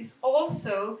costumes is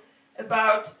also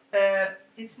about,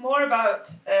 it's about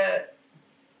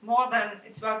more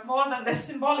than the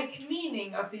symbolic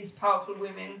meaning of these powerful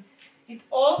women. It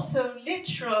also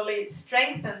literally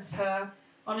strengthens her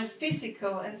on a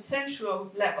physical and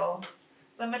sensual level.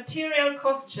 The material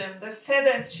costume, the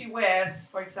feathers she wears,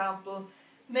 for example,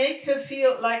 make her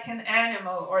feel like an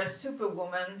animal or a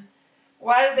superwoman,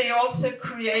 while they also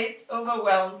create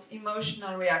overwhelmed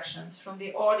emotional reactions from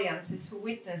the audiences who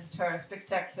witnessed her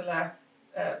spectacular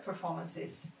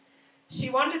performances. She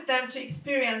wanted them to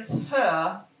experience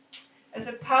her as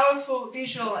a powerful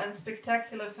visual and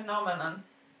spectacular phenomenon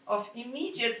of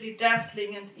immediately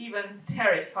dazzling and even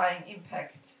terrifying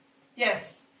impact.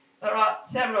 Yes, there are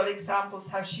several examples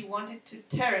how she wanted to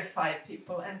terrify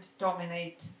people and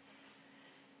dominate.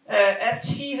 As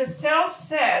she herself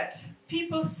said,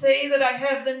 "People say that I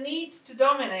have the need to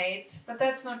dominate, but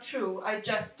that's not true. I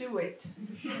just do it."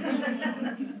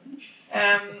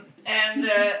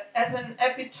 As an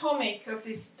epitome of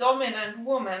this dominant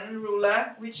woman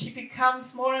ruler, which she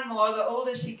becomes more and more the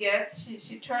older she gets,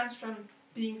 she turns from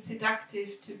being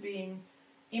seductive to being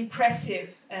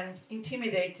impressive and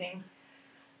intimidating.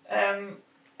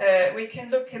 We can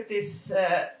look at this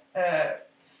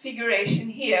figuration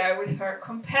here with her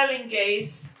compelling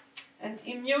gaze and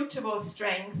immutable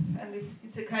strength, and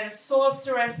it's a kind of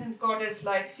sorceress and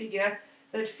goddess-like figure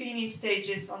that Fini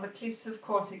stages on the cliffs of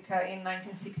Corsica in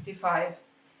 1965.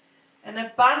 An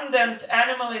abundant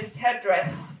animalist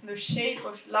headdress in the shape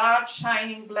of large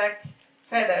shining black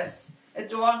feathers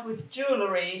adorned with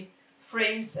jewelry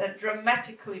frames a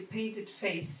dramatically painted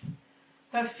face.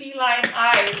 Her feline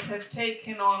eyes have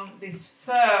taken on this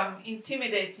firm,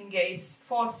 intimidating gaze,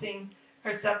 forcing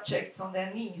her subjects on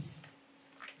their knees.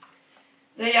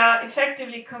 They are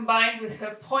effectively combined with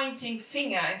her pointing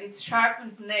finger and its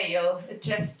sharpened nail, a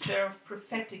gesture of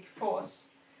prophetic force.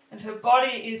 And her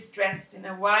body is dressed in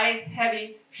a wide,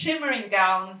 heavy, shimmering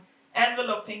gown,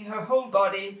 enveloping her whole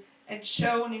body and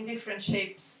shown in different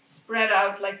shapes, spread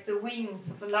out like the wings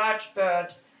of a large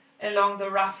bird along the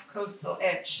rough coastal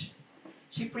edge.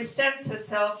 She presents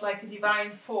herself like a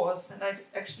divine force, and I've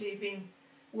actually been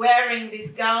wearing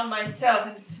this gown myself,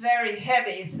 and it's very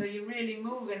heavy, so you really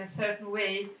move in a certain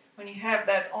way when you have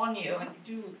that on you, and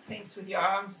you do things with your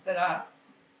arms that are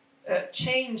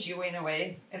change you in a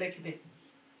way, a little bit,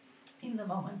 in the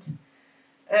moment.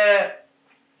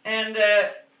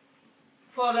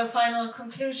 For the final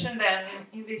conclusion then,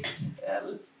 in this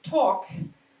talk,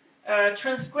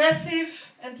 transgressive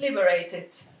and liberated,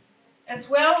 as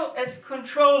well as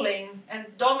controlling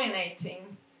and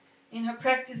dominating in her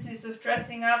practices of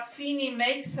dressing up, Fini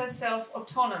makes herself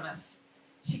autonomous.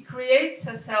 She creates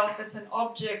herself as an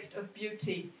object of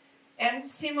beauty and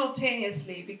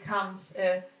simultaneously becomes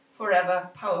a forever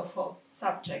powerful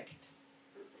subject.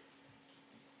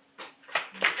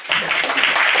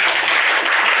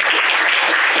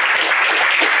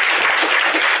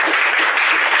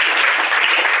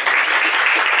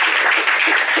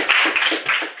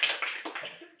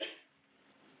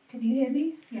 Can you hear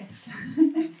me? Yes.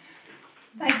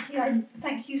 Thank you, and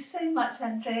thank you so much,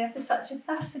 Andrea, for such a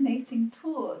fascinating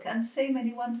talk and so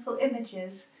many wonderful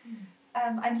images.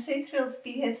 I'm so thrilled to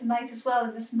be here tonight as well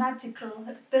in this magical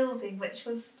building, which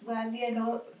was where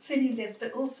Leonor Fini lived,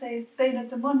 but also Bona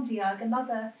de Mondiag,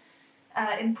 another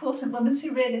important woman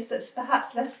surrealist that's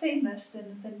perhaps less famous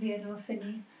than Leonor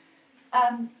Fini.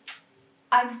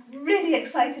 I'm really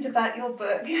excited about your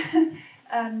book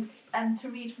and to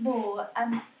read more.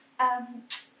 And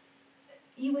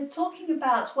you were talking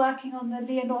about working on the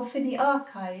Leonor Fini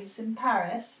archives in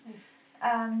Paris. Yes.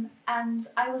 And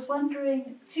I was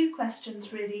wondering two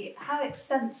questions really. How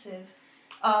extensive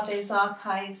are those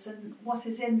archives and what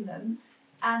is in them?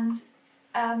 And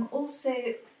also,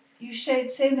 you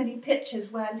showed so many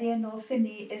pictures where Leonor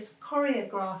Fini is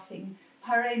choreographing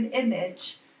her own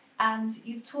image, and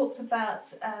you've talked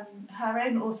about her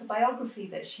own autobiography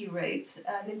that she wrote,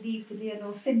 Le Livre de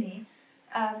Leonor Fini,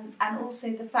 and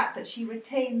also the fact that she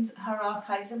retained her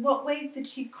archives. In what way did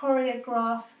she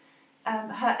choreograph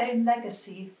her own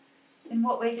legacy? In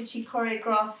what way did she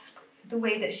choreograph the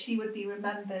way that she would be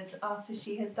remembered after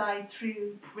she had died,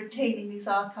 through retaining these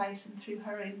archives and through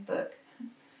her own book?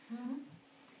 Mm-hmm.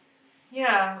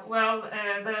 Yeah, well,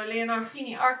 the Leonor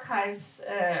Fini archives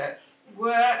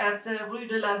were at the Rue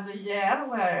de la Bruyère,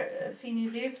 where Fini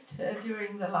lived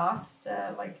during the last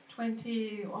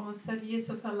 20, almost 30 years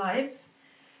of her life,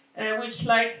 which,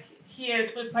 like here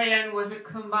at Rue Payenne, was a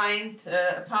combined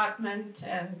apartment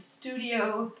and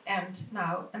studio and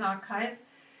now an archive.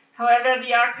 However,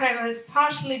 the archive has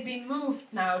partially been moved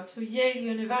now to Yale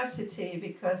University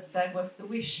because that was the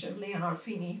wish of Leonor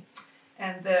Fini.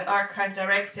 And the archive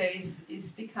director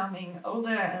is becoming older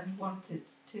and wanted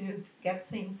to get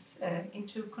things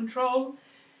into control,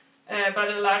 but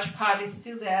a large part is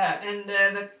still there. And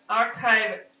the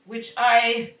archive, which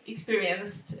I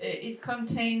experienced, it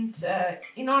contained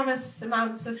enormous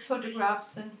amounts of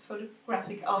photographs and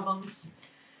photographic albums,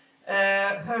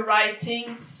 her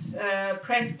writings,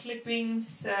 press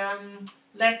clippings,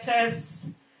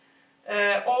 letters,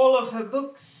 all of her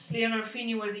books. Leonor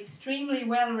Fini was extremely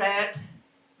well read,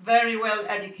 very well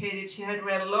educated. She had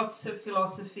read lots of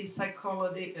philosophy,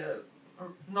 psychology,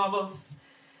 novels,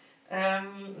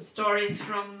 stories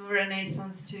from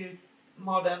Renaissance to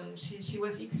modern. She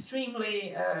was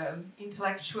extremely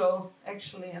intellectual,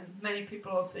 actually, and many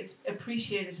people also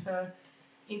appreciated her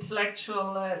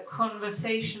intellectual,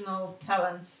 conversational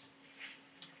talents.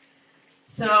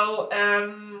 So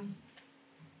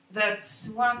that's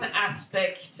one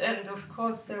aspect, and of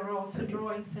course there are also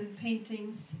drawings and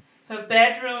paintings. Her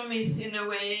bedroom is in a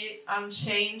way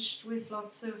unchanged, with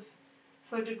lots of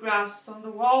photographs on the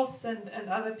walls and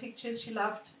other pictures she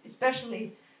loved.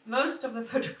 Especially, most of the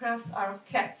photographs are of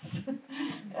cats,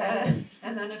 and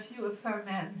then a few of her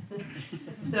men.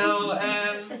 So,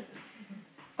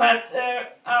 But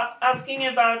asking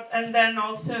about, and then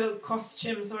also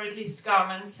costumes, or at least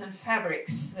garments and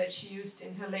fabrics that she used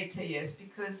in her later years,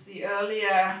 because the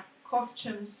earlier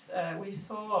costumes we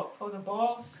saw for the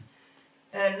balls,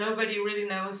 nobody really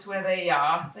knows where they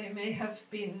are. They may have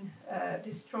been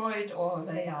destroyed, or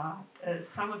they are,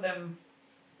 some of them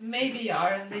maybe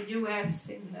are in the US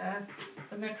in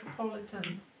the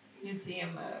Metropolitan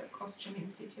Museum, Costume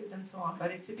Institute and so on,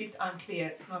 but it's a bit unclear.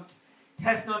 It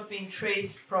has not been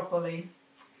traced properly.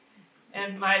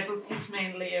 And my book is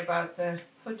mainly about the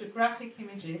photographic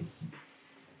images.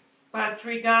 But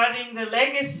regarding the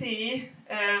legacy,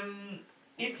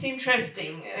 it's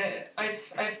interesting.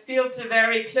 I've built a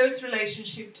very close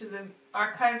relationship to the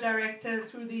archive director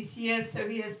through these years, so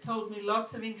he has told me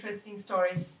lots of interesting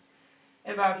stories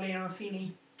about Leonor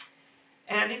Fini.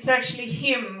 And it's actually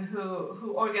him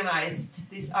who organized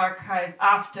this archive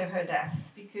after her death,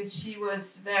 because she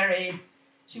was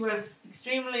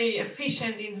extremely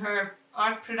efficient in her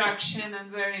art production and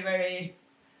very, very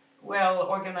well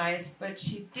organized, but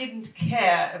she didn't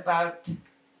care about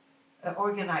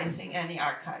organizing any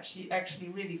archive. She actually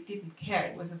really didn't care.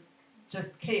 It was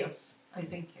just chaos, I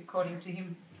think, according to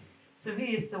him. So he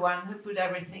is the one who put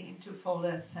everything into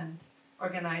folders and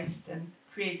organized and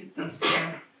created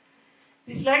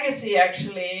this legacy,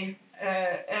 actually.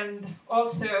 And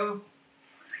also,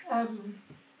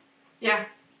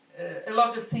 a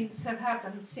lot of things have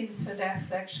happened since her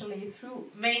death, actually, through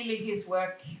mainly his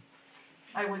work,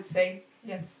 I would say,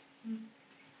 yes.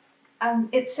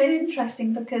 It's so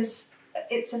interesting because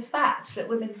it's a fact that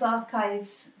women's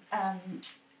archives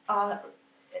are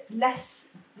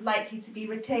less likely to be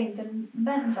retained than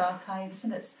men's archives,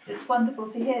 and it's wonderful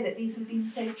to hear that these have been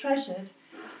so treasured.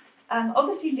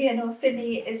 Obviously, Leonor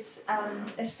Fini is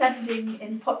ascending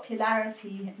in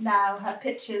popularity now. Her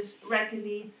pictures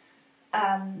regularly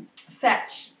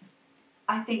fetch,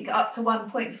 I think, up to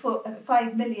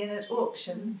 1.5 million at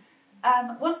auction.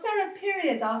 Was there a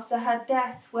period after her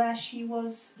death where she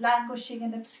was languishing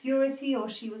in obscurity, or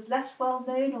she was less well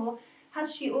known, or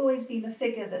has she always been a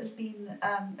figure that's been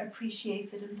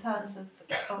appreciated in terms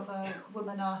of a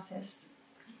woman artist?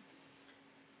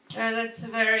 That's a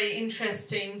very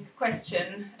interesting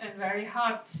question and very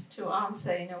hard to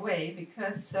answer in a way,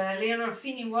 because Leonor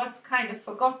Fini was kind of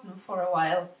forgotten for a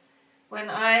while. When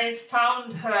I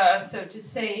found her, so to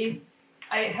say,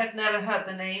 I had never heard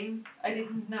the name. I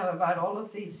didn't know about all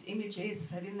of these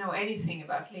images. I didn't know anything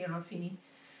about Leonor Fini.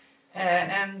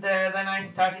 And then I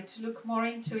started to look more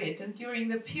into it. And during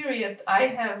the period I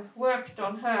have worked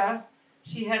on her,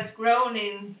 she has grown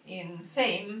in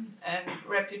fame and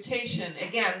reputation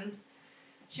again.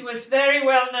 She was very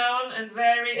well known and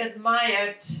very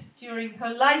admired during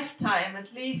her lifetime,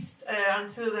 at least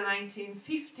until the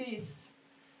 1950s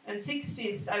and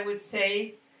 60s, I would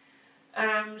say.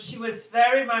 She was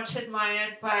very much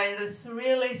admired by the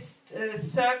Surrealist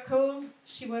circle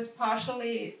she was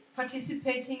partially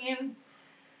participating in,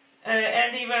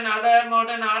 and even other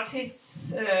modern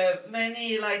artists,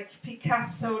 many like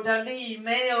Picasso, Dali,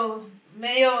 male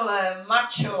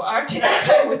macho artists,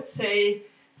 I would say,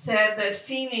 said that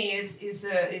Fini is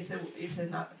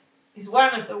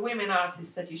one of the women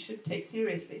artists that you should take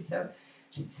seriously. So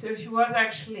she was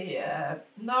actually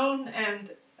known and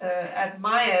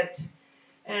admired,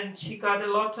 and she got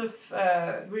a lot of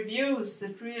reviews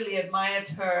that really admired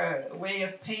her way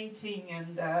of painting,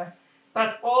 and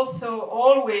but also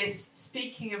always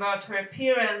speaking about her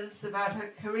appearance, about her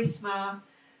charisma,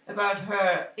 about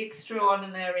her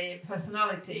extraordinary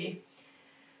personality.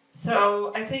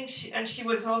 So I think she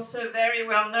was also very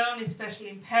well known, especially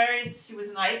in Paris. She was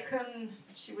an icon.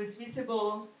 She was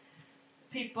visible.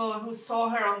 People who saw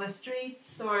her on the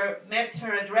streets or met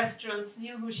her at restaurants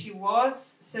knew who she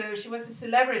was. So she was a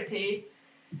celebrity.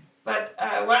 But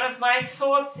one of my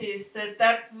thoughts is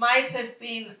that might have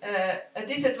been a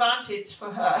disadvantage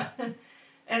for her.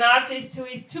 An artist who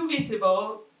is too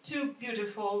visible, too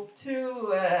beautiful,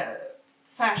 too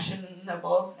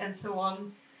fashionable, and so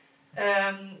on,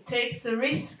 takes the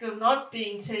risk of not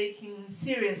being taken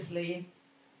seriously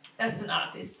as an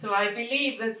artist. So I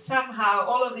believe that somehow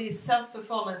all of these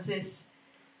self-performances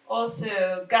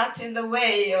also got in the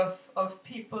way of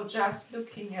people just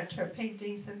looking at her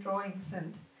paintings and drawings.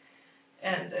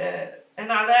 And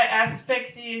another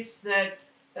aspect is that,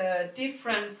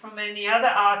 different from any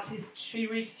other artist, she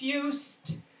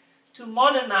refused to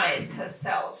modernize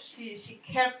herself. She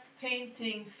kept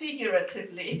painting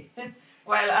figuratively,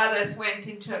 while others went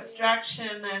into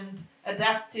abstraction and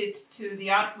adapted to the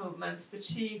art movements. But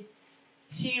she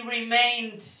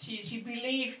remained, she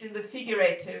believed in the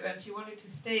figurative, and she wanted to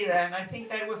stay there, and I think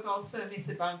that was also a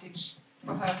disadvantage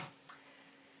for her.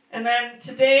 And then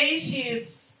today she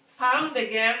is found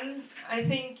again, I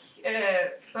think,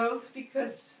 both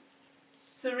because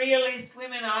surrealist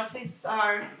women artists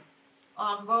are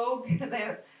en vogue,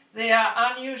 they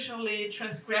are unusually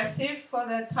transgressive for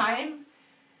their time,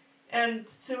 and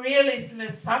surrealism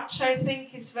as such, I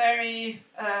think, is very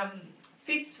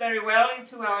fits very well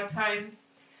into our time.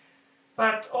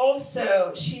 But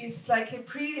also, she's like a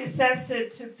predecessor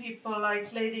to people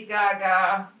like Lady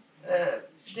Gaga,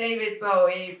 David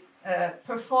Bowie,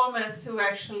 performers who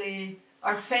actually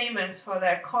are famous for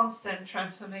their constant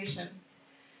transformation.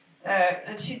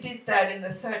 And she did that in the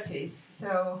 30s.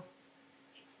 So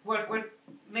what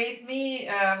made me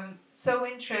so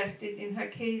interested in her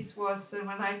case was that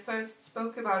when I first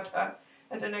spoke about her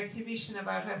at an exhibition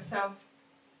about herself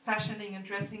fashioning and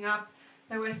dressing up,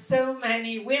 there were so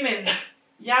many women,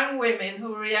 young women,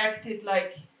 who reacted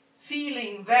like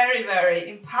feeling very, very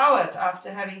empowered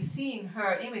after having seen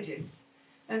her images.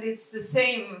 And it's the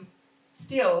same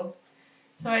still.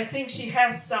 So I think she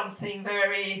has something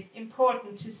very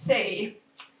important to say.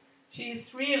 She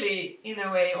is really, in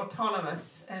a way,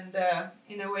 autonomous, and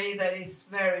in a way that is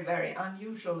very, very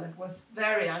unusual, and was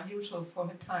very unusual for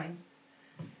her time.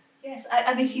 Yes,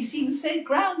 I mean, she seems so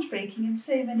groundbreaking in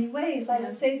so many ways. I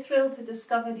was so thrilled to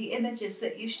discover the images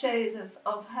that you showed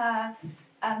of her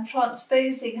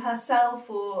transposing herself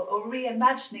or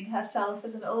reimagining herself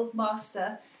as an old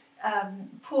master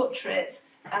portrait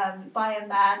by a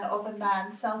man of a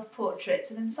man,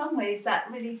 self-portraits. And in some ways that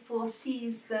really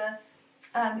foresees the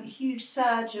huge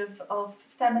surge of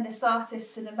feminist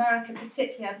artists in America,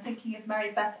 particularly. I'm thinking of Mary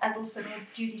Beth Edelson or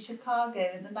Judy Chicago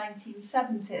in the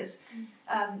 1970s.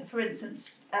 For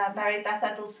instance, Mary Beth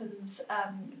Edelson's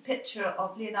picture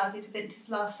of Leonardo da Vinci's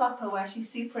Last Supper, where she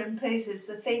superimposes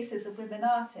the faces of women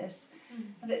artists.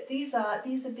 But these are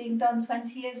being done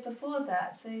 20 years before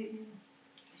that. So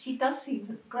she does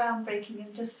seem groundbreaking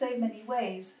in just so many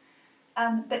ways.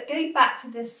 But going back to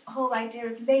this whole idea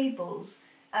of labels,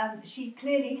 she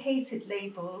clearly hated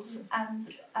labels,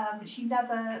 and she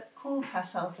never called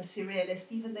herself a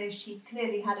surrealist, even though she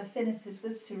clearly had affinities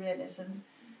with surrealism.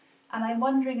 And I'm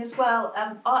wondering as well,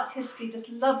 art history just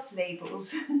loves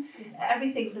labels.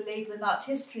 Everything's a label in art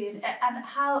history, and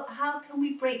how can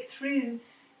we break through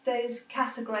those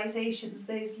categorizations,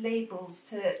 those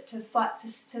labels,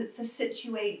 to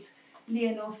situate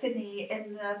Leonor Fini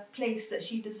in the place that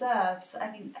she deserves?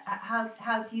 I mean,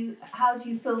 how do you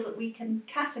feel that we can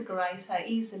categorize her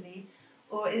easily,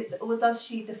 or does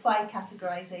she defy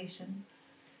categorization?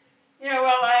 Yeah,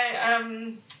 well,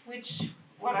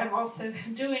 what I'm also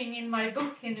doing in my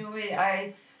book, in a way,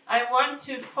 I want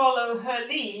to follow her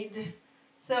lead,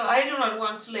 so I do not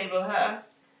want to label her.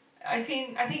 I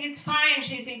think it's fine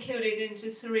she's included into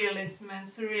surrealism and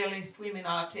surrealist women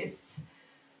artists,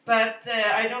 but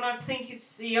I do not think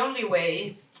it's the only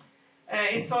way.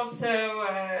 It's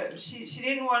also, she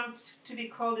didn't want to be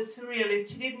called a surrealist.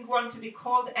 She didn't want to be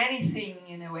called anything,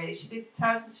 in a way. She did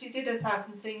a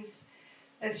thousand things.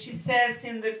 As she says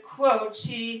in the quote,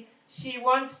 she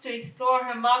wants to explore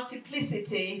her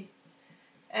multiplicity.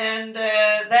 And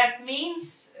that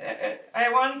means, I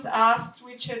once asked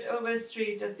Richard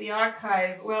Overstreet at the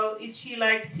archive, well, is she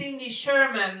like Cindy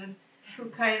Sherman, who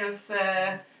kind of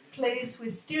plays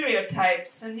with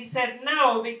stereotypes? And he said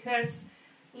no, because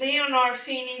Leonor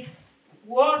Fini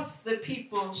was the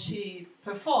people she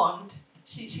performed.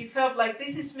 She felt like,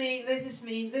 this is me, this is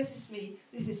me, this is me,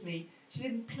 this is me. She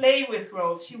didn't play with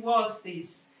roles, she was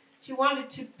these. She wanted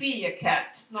to be a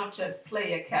cat, not just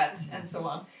play a cat, and so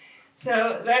on.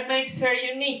 So that makes her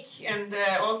unique, and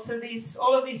also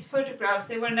all of these photographs,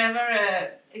 they were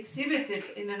never exhibited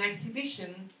in an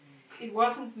exhibition. It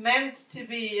wasn't meant to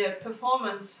be a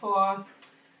performance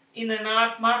in an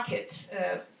art market,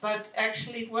 but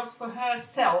actually it was for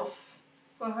herself,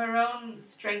 for her own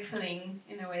strengthening,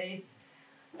 in a way.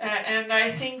 And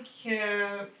I think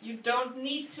you don't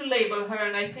need to label her,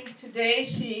 and I think today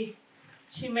she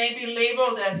may be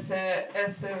labeled as a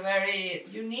very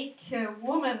unique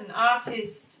woman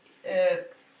artist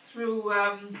through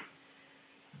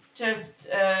just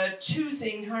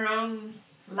choosing her own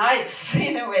life,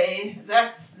 in a way.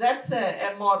 That's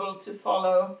a model to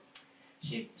follow.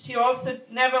 She also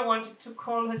never wanted to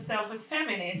call herself a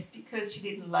feminist because she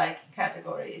didn't like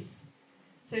categories.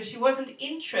 So she wasn't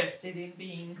interested in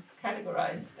being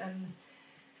categorized. And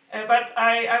but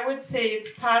I would say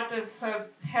it's part of her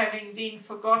having been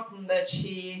forgotten that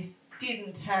she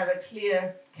didn't have a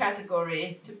clear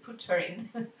category to put her in.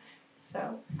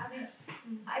 So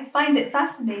I find it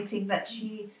fascinating that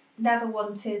she never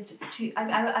wanted to.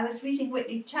 I was reading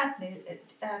Whitney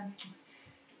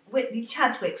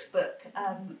Chadwick's book,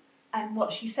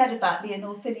 what she said about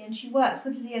Leonor Fini, and she works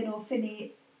with Leonor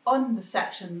Fini on the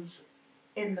sections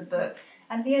in the book.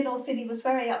 And Leonor Fini was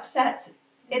very upset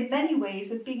in many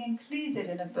ways of being included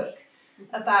in a book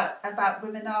about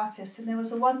women artists. And there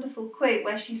was a wonderful quote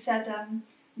where she said,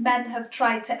 men have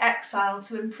tried to exile,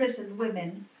 to imprison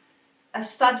women. A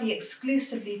study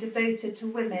exclusively devoted to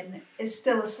women is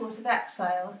still a sort of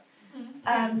exile.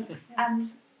 And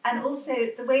also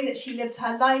the way that she lived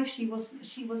her life, she was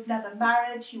never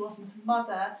married, she wasn't a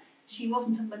mother, she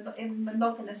wasn't in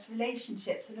monogamous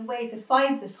relationships. In a way,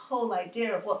 defined this whole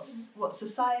idea of what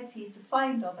society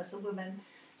defined of as a woman.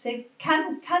 So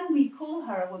can we call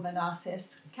her a woman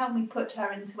artist? Can we put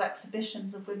her into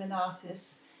exhibitions of women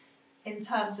artists in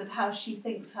terms of how she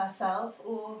thinks herself,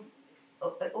 or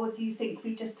do you think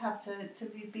we just have to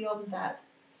move beyond that?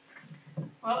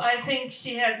 Well, I think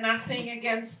she had nothing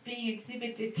against being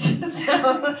exhibited,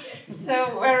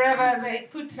 so wherever they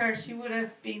put her, she would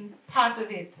have been part of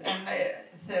it, and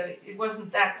so it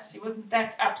wasn't that she wasn't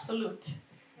that absolute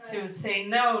to say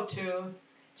no to.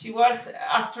 She was,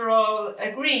 after all,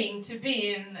 agreeing to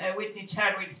be in Whitney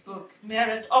Chadwick's book.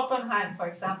 Meret Oppenheim, for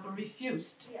example,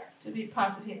 refused to be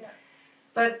part of it.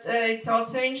 But it's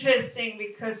also interesting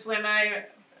because when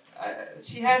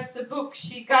she has the book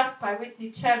she got by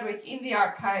Whitney Chadwick in the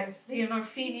archive. Leonor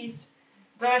Fini's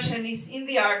version is in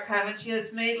the archive, and she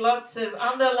has made lots of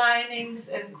underlinings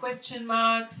and question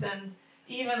marks and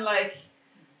even like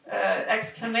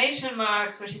exclamation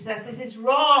marks where she says, "This is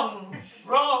wrong,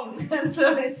 wrong." And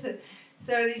so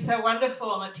these are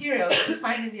wonderful materials to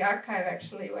find in the archive,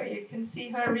 actually, where you can see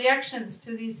her reactions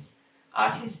to these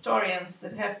art historians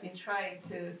that have been trying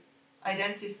to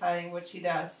identify what she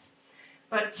does.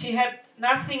 But she had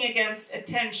nothing against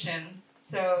attention,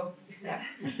 so yeah.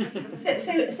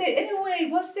 So in a way,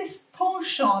 was this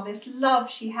penchant, this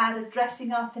love she had of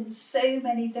dressing up in so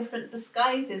many different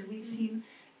disguises? We've seen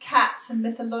cats and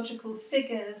mythological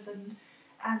figures and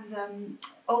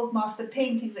old master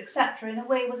paintings, etc. In a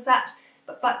way, was that,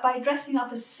 but by dressing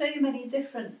up as so many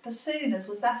different personas,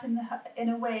 was that in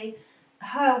a way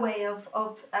her way of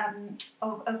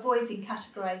avoiding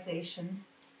categorization?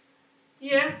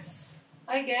 Yes,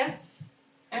 I guess,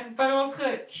 but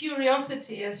also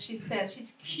curiosity, as she says.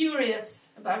 She's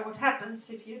curious about what happens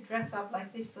if you dress up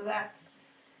like this or that.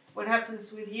 What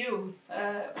happens with you,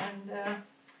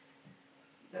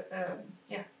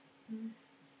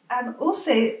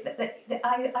 Also,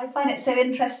 I find it so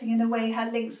interesting in a way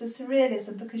her links with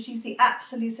Surrealism, because she's the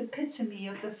absolute epitome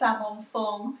of the femme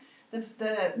enfant,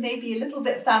 the maybe a little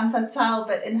bit femme fatale,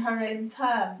 but in her own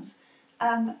terms.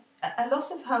 A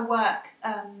lot of her work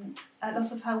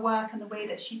and the way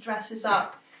that she dresses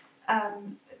up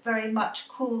very much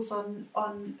calls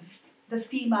on the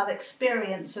female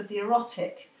experience of the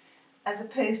erotic, as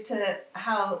opposed to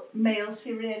how male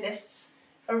surrealists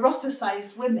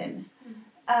eroticized women.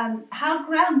 How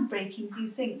groundbreaking do you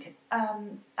think?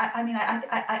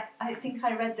 I think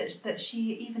I read that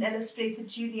she even illustrated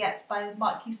Juliet by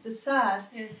Marquise de Sade.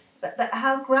 Yes. But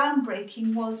how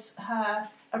groundbreaking was her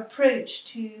approach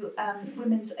to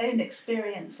women's own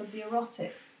experience of the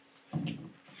erotic?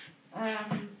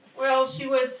 Well, she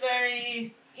was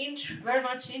very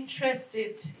much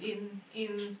interested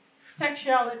in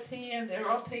sexuality and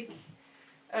erotic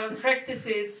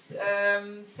practices.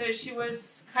 So she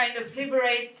was kind of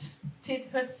liberated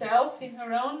herself in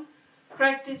her own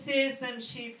practices, and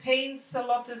she paints a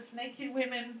lot of naked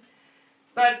women.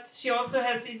 But she also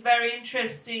has these very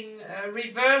interesting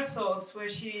reversals where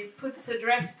she puts a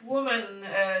dressed woman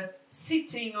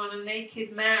sitting on a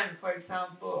naked man, for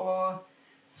example, or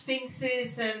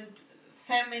sphinxes and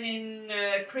feminine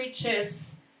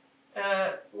creatures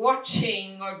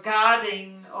watching or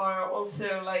guarding, or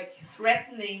also like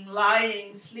threatening,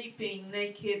 lying, sleeping,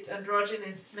 naked,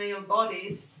 androgynous male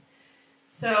bodies.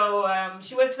 So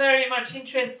she was very much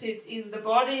interested in the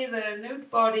body, the nude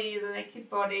body, the naked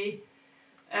body.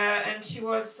 And she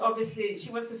was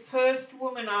the first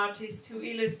woman artist who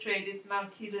illustrated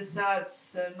Marquis de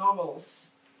Sade's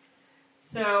novels.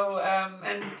 So,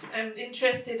 and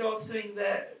interested also in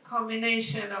the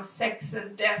combination of sex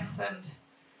and death, and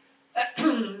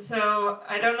so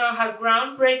I don't know how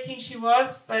groundbreaking she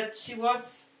was, but she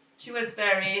was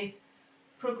very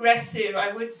progressive,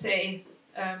 I would say,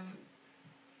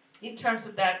 in terms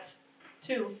of that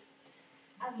too.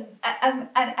 And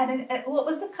what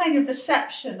was the kind of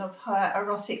reception of her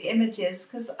erotic images?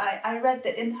 Because I read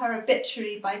that in her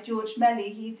obituary by George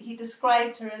Melly, he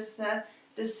described her as the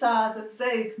de Sade of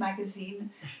Vogue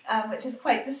magazine, which is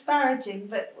quite disparaging.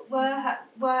 But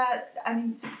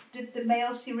did the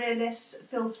male surrealists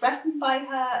feel threatened by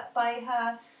her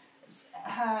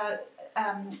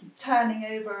turning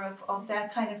over of their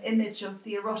kind of image of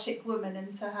the erotic woman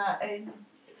into her own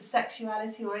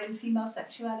sexuality or own female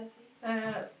sexuality?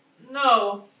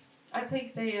 No, I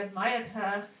think they admired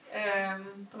her.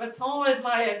 Breton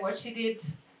admired what she did,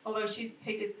 although she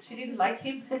didn't like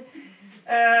him.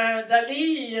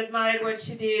 Dali admired what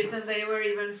she did, and they were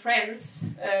even friends,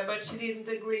 but she didn't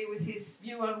agree with his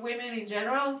view on women in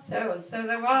general. So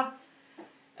there were.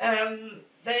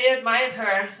 They admired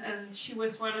her, and she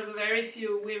was one of the very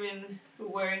few women who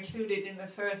were included in the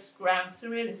first Grand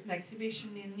Surrealism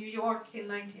exhibition in New York in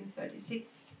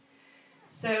 1936.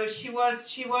 So she was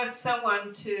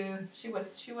someone she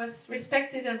was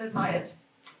respected and admired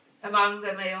among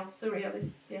the male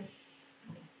surrealists. Yes.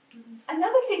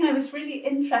 Another thing I was really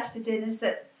interested in is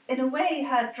that, in a way,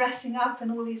 her dressing up in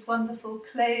all these wonderful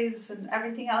clothes and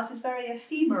everything else is very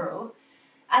ephemeral,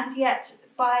 and yet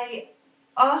by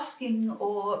asking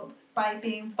or by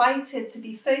being invited to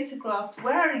be photographed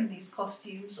wearing these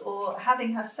costumes or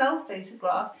having herself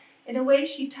photographed, in a way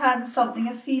she turns something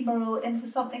ephemeral into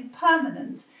something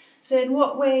permanent. So in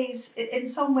what ways, in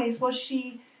some ways, was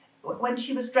she, when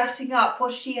she was dressing up,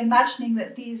 was she imagining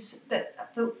that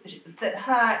that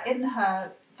her in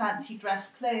her fancy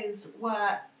dress clothes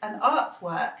were an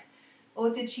artwork, or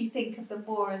did she think of them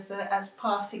more as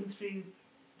passing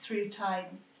through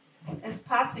time? As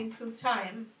passing through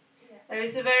time. Yeah. There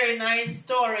is a very nice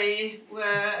story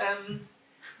where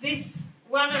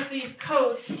one of these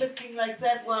coats, looking like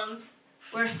that one,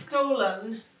 were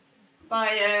stolen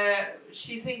by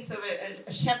she thinks of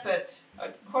a shepherd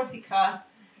at Corsica,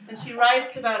 and she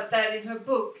writes about that in her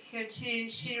book. And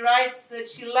she writes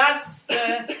that she loves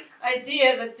the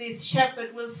idea that this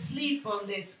shepherd will sleep on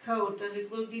this coat, and it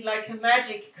will be like a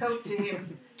magic coat to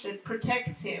him that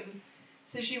protects him.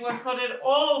 So she was not at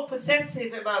all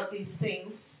possessive about these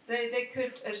things. They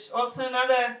could also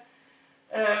another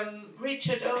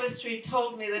Richard Overstreet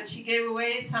told me that she gave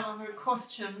away some of her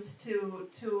costumes to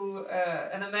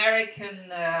an American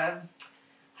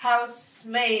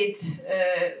housemaid,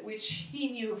 which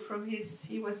he knew from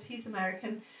he's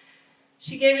American.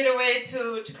 She gave it away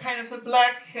to kind of a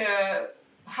black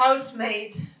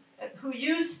housemaid who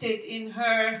used it in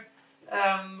her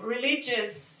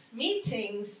religious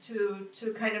meetings to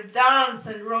kind of dance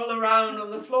and roll around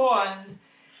on the floor,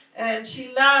 and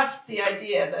she loved the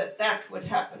idea that would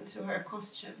happen to her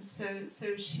costume.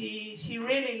 So she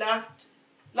really loved,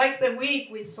 like the wig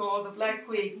we saw, the black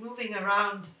wig, moving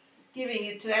around, giving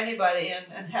it to anybody,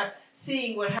 and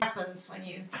seeing what happens when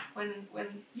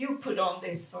you put on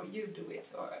this or you do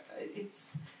it, or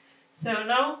it's. So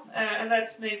no, and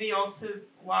that's maybe also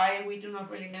why we do not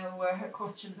really know where her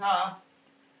costumes are.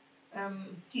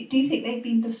 Do you think they've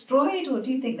been destroyed, or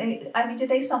do you think do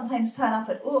they sometimes turn up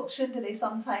at auction? Do they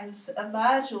sometimes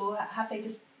emerge, or have they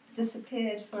just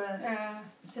disappeared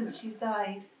since she's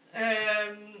died?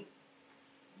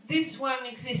 This one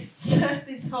exists.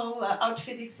 This whole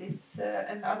outfit exists,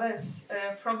 and others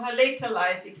from her later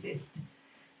life exist.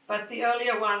 But the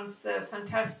earlier ones, the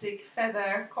fantastic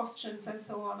feather costumes and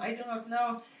so on, I do not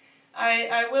know.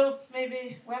 I will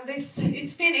maybe, when this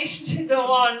is finished,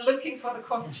 go on looking for the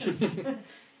costumes.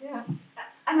 Yeah.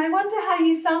 And I wonder how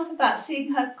you felt about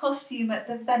seeing her costume at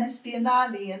the Venice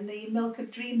Biennale and the Milk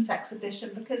of Dreams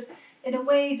exhibition, because in a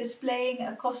way displaying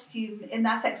a costume in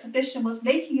that exhibition was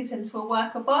making it into a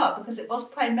work of art, because it was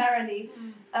primarily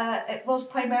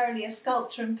a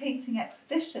sculpture and painting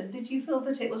exhibition. Did you feel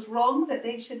that it was wrong that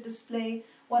they should display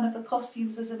one of the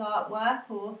costumes as an artwork,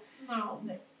 or no?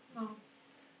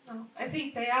 I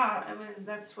think they are. I mean,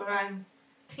 that's what I'm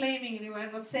claiming anyway.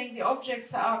 I'm not saying the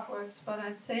objects are artworks, but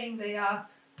I'm saying they are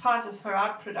part of her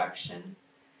art production.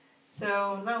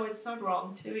 So no, it's not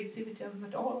wrong to exhibit them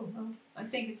at all. No, I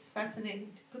think it's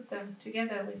fascinating to put them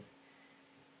together with.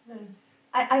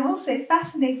 I'm also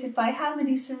fascinated by how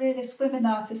many surrealist women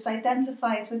artists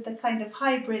identified with the kind of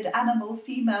hybrid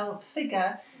animal-female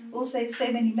figure. Also,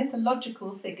 so many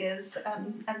mythological figures,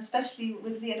 and especially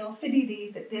with Leonor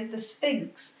Fini, the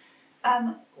Sphinx.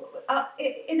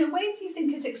 In a way, do you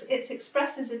think it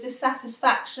expresses a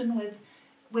dissatisfaction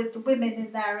with the women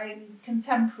in their own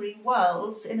contemporary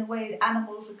worlds? In a way,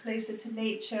 animals are closer to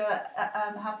nature,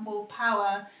 have more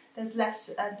power. There's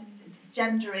less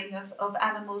gendering of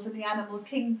animals in the animal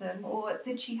kingdom, or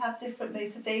did she have different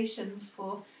motivations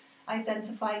for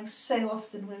identifying so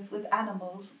often with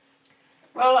animals?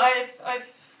 Well, I've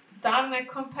done a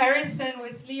comparison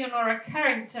with Leonora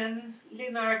Carrington.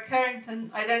 Leonora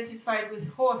Carrington identified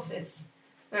with horses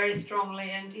very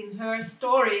strongly, and in her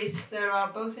stories, there are,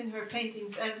 both in her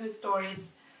paintings and her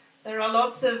stories, there are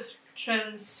lots of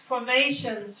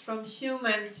transformations from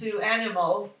human to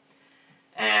animal.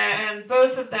 And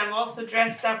both of them also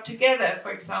dressed up together,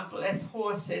 for example, as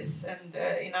horses, and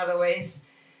in other ways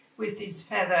with these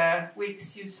feather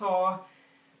wigs you saw.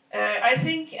 I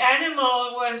think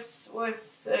animal was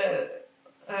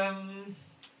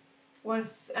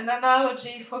an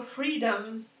analogy for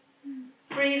freedom,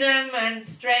 and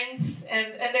strength,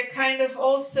 and a kind of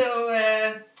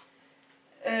also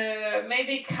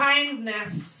maybe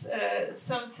kindness,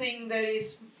 something that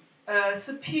is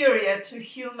superior to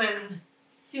human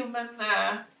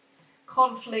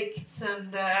conflicts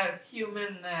and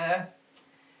human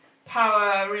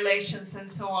power relations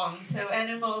and so on. So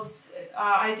animals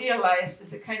are idealized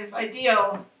as a kind of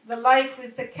ideal. The life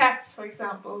with the cats, for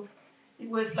example, it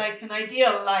was like an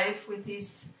ideal life with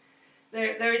these.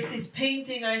 There is this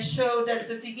painting I showed at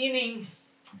the beginning,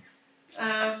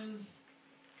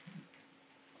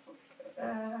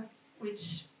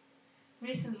 which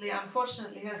recently,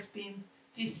 unfortunately, has been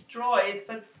destroyed.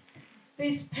 But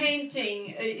this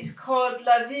painting is called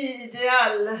La Vie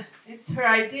Idéale. It's her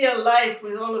ideal life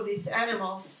with all of these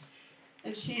animals,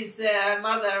 and she's a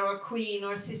mother or queen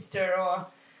or sister, or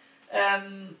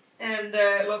and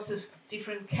lots of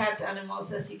different cat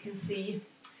animals, as you can see.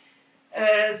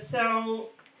 So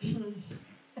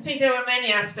I think there were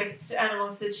many aspects to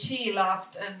animals that she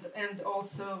loved, and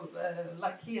also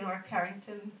like Leonor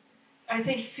Carrington. I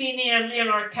think Fini and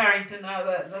Leonor Carrington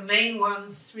are the main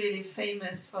ones really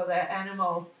famous for their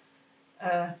animal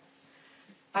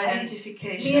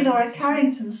identification. Leonor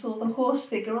Carrington saw the horse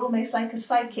figure almost like a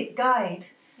psychic guide,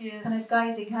 yes. kind of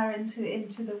guiding her into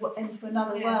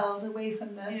another Yes. world, away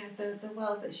from Yes. the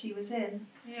world that she was in.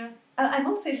 Yeah. I'm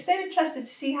also so interested to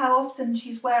see how often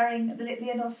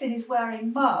Leonor Fini's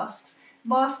wearing masks.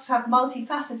 Masks have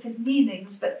multifaceted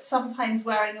meanings, but sometimes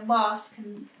wearing a mask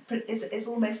is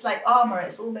almost like armour,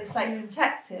 it's almost like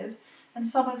protective. And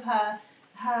some of her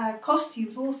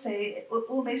costumes also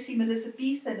almost seem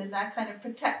Elizabethan in their kind of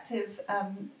protective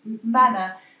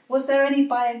manner. Was there any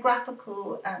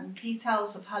biographical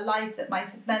details of her life that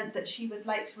might have meant that she would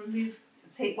like to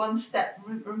take one step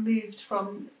removed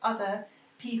from other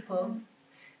people?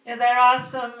 Yeah, there are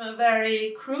some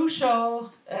very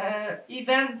crucial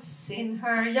events in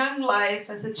her young life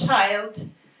as a child,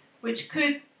 which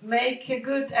could make a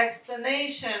good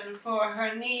explanation for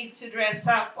her need to dress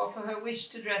up, or for her wish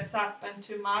to dress up and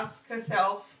to mask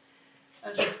herself,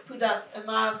 and just put up a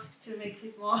mask to make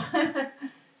it more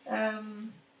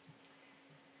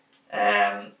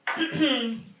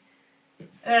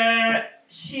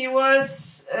she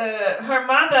was her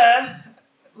mother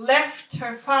left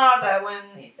her father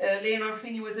when Leonor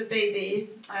Fini was a baby.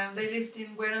 They lived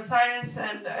in Buenos Aires,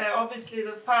 and obviously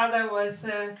the father was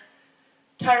a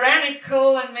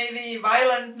tyrannical and maybe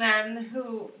violent man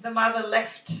who the mother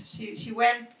left. She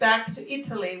went back to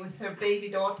Italy with her baby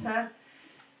daughter,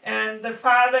 and the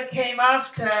father came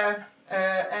after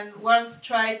and once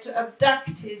tried to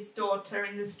abduct his daughter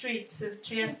in the streets of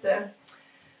Trieste.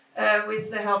 With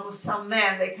the help of some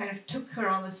men, they kind of took her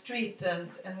on the street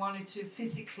and wanted to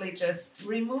physically just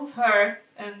remove her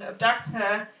and abduct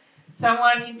her.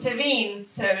 Someone intervened,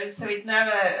 so it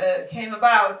never came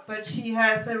about. But she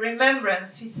has a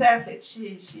remembrance. She says it.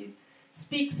 She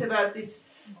speaks about this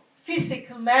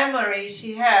physical memory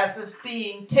she has of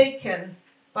being taken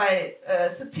by a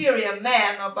superior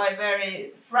man, or by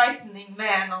very frightening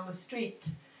men on the street.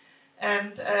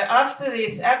 And after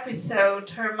this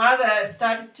episode, her mother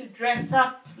started to dress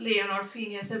up Leonor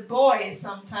Fini as a boy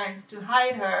sometimes to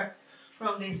hide her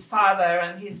from this father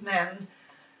and his men.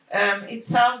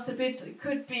 It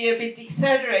could be a bit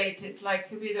exaggerated,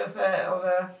 like a bit of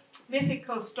a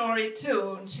mythical story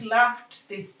too. And she loved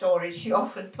this story. She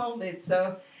often told it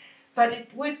so. But it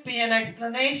would be an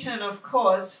explanation, of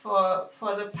course, for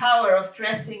the power of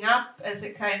dressing up as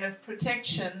a kind of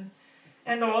protection.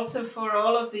 And also for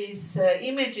all of these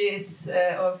images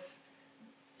of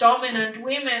dominant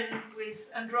women with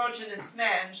androgynous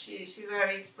men. She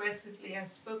very expressively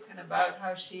has spoken about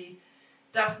how she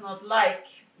does not like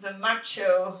the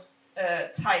macho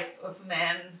type of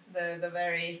man, the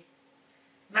very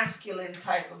masculine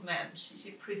type of man.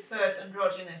 She preferred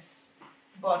androgynous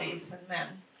bodies and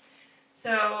men.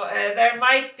 So there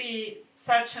might be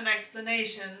such an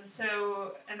explanation.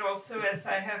 So, and also as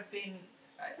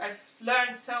I've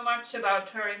learned so much about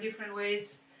her in different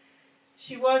ways.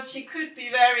 She could be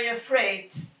very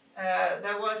afraid.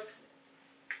 There was,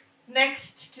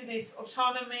 next to this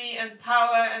autonomy and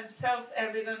power and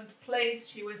self-evident place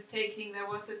she was taking, there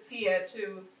was a fear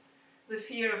too. The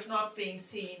fear of not being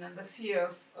seen, and the fear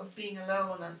of being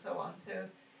alone, and so on. So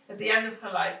at the end of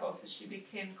her life also she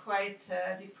became quite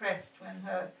depressed when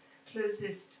her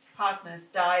closest partners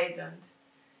died, and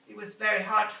it was very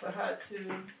hard for her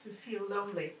to feel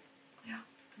lonely. Yeah.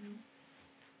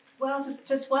 Well,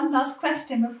 just one last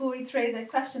question before we throw the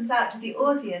questions out to the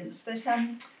audience. But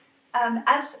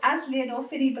as Leonor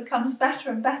Fini becomes better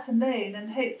and better known,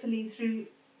 and hopefully through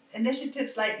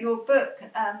initiatives like your book,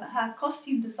 her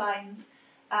costume designs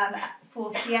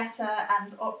for theatre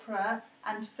and opera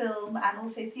and film, and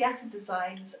also theatre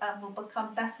designs will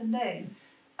become better known.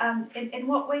 In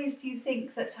what ways do you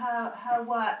think that her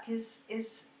work is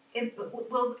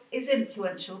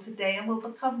influential today and will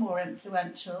become more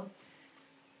influential?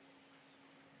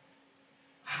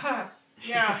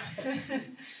 Yeah.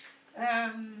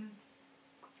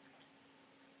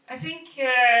 I think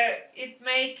it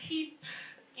may keep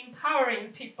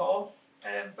empowering people,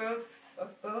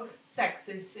 both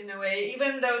sexes in a way,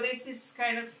 even though this is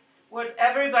kind of what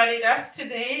everybody does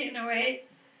today in a way,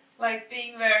 like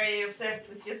being very obsessed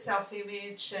with your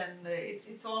self-image, and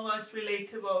it's almost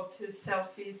relatable to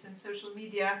selfies and social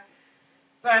media.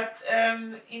 But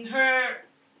in her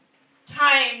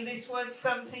time, this was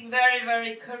something very,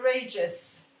 very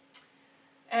courageous,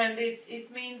 and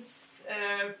it means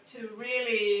to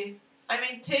really, I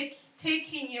mean,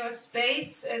 taking your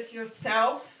space as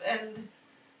yourself and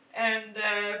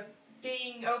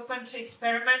being open to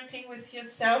experimenting with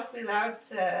yourself without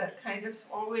kind of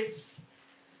always.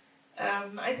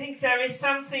 I think there is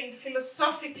something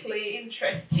philosophically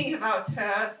interesting about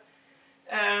her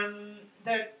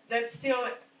that still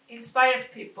inspires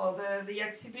people. The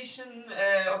exhibition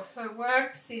of her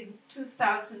works in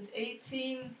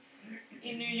 2018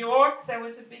 in New York, there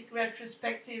was a big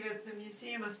retrospective at the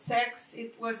Museum of Sex.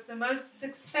 It was the most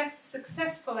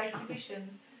successful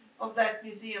exhibition of that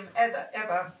museum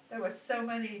ever. There were so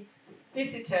many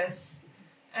visitors.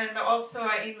 And also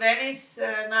in Venice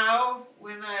now,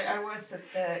 when I was at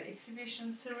the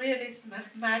exhibition Surrealism and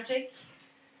Magic,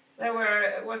 there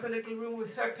was a little room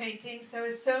with her paintings. There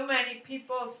were so many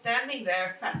people standing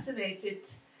there, fascinated,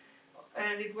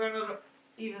 and it were not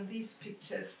even these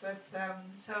pictures. But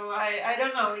so I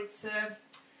don't know. It's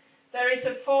there is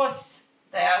a force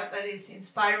there that is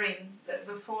inspiring,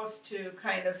 the force to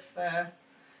kind of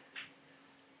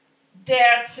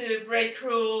dare to break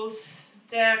rules.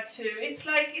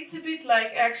 It's a bit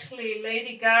like actually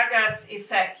Lady Gaga's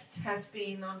effect has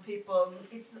been on people.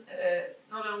 It's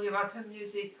not only about her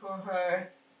music or her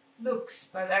looks,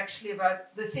 but actually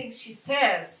about the things she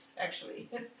says, actually.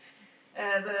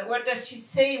 What does she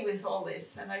say with all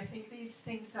this? And I think these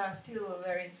things are still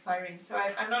very inspiring. So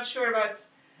I'm not sure about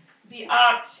the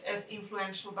art as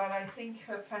influential, but I think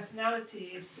her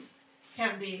personality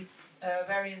can be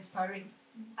very inspiring.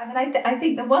 I mean, I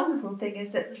think the wonderful thing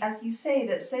is that, as you say,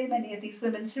 that so many of these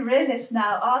women surrealists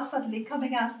now are suddenly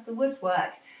coming out of the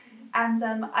woodwork. And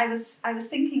I was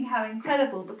thinking how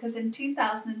incredible, because in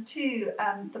 2002,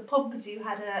 the Pompidou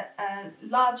had a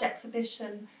large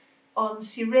exhibition on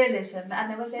surrealism, and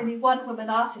there was only one woman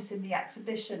artist in the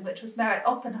exhibition, which was Merit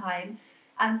Oppenheim.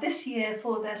 And this year,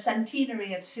 for the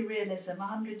centenary of surrealism,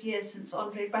 100 years since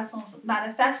André Breton's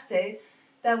manifesto,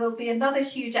 there will be another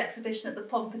huge exhibition at the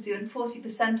Pompidou, and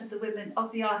 40%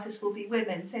 of the artists will be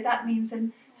women. So that means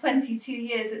in 22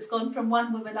 years it's gone from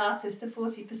one woman artist to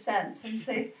 40%. And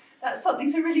so that's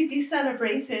something to really be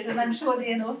celebrated, and I'm sure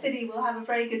Leonor Fini will have a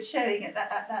very good showing at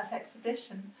that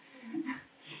exhibition.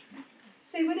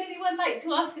 So would anyone like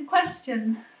to ask a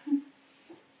question?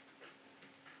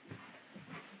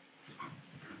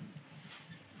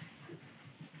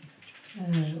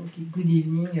 Okay, good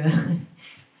evening.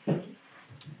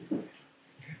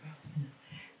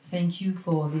 Thank you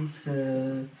for this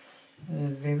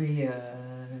very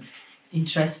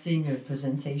interesting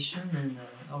presentation, and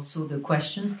also the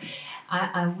questions.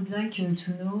 I would like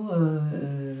to know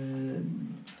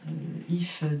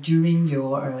if during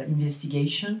your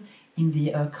investigation in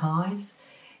the archives,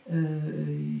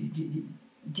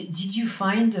 did you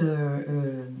find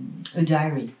a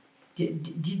diary?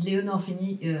 Did Leonor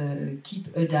Fini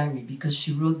keep a diary? Because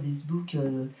she wrote this book,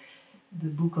 the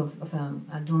book of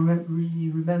I don't really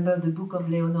remember the book of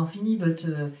Leonor Fini, but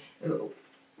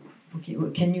okay,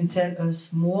 well, can you tell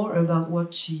us more about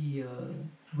what she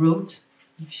wrote,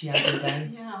 if she had a diary?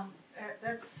 Yeah,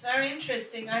 that's very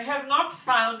interesting. I have not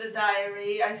found a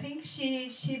diary. I think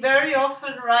she very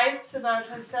often writes about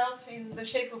herself in the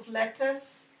shape of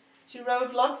letters. She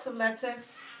wrote lots of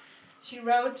letters. She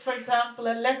wrote, for example,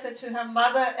 a letter to her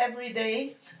mother every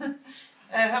day,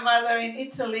 her mother in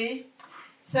Italy.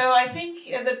 So I think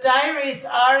the diaries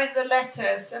are in the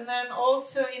letters, and then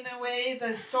also in a way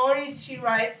the stories she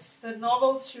writes, the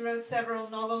novels, she wrote several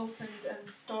novels and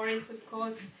stories, of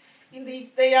course. In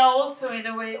these, they are also in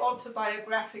a way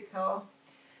autobiographical.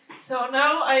 So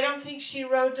no, I don't think she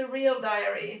wrote a real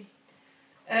diary.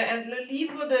 And Le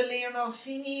Livre de Leonor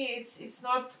Fini, it's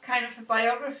not kind of a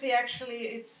biography actually,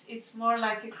 it's more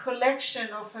like a collection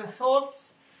of her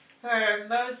thoughts, her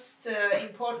most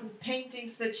important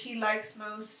paintings that she likes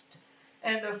most,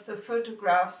 and of the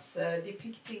photographs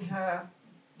depicting her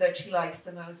that she likes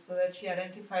the most, or that she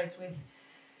identifies with.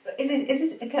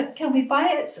 Can we buy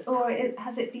it, or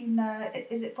has it been?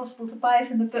 Is it possible to buy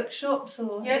it in the bookshops,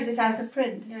 or yes, is it out of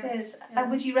print? Yes, it is. Yes. And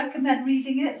would you recommend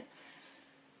reading it?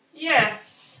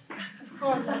 Yes, of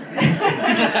course.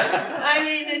 I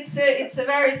mean, it's a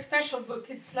very special book.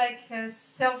 It's like a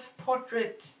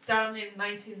self-portrait done in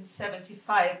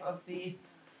 1975 of the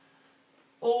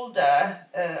older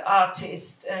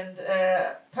artist, and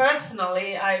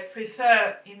personally I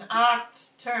prefer, in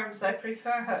art terms, I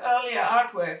prefer her earlier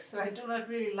artworks, so I do not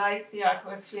really like the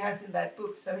artworks she has in that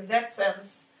book. So in that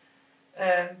sense,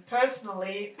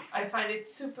 personally, I find it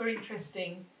super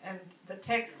interesting, and the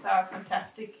texts are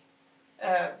fantastic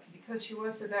because she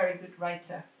was a very good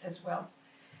writer as well.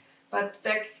 But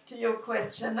back to your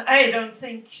question, I don't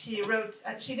think she wrote,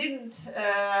 she didn't,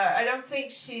 I don't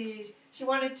think she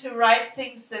wanted to write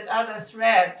things that others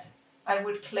read, I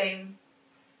would claim,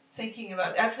 thinking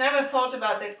about it. I've never thought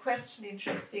about that question,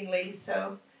 interestingly,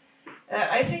 so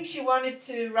I think she wanted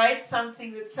to write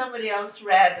something that somebody else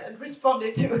read and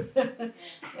responded to.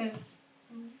 Yes.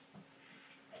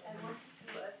 I wanted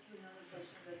to ask you another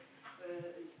question, but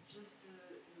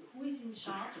who is in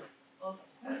charge of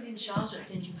Who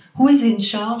is in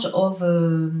charge of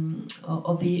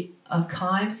the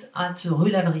archives at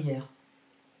Rue Lavrière?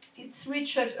 It's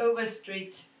Richard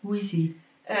Overstreet. Who is he?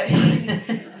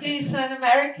 He's an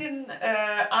American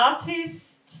art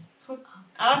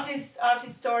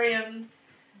historian.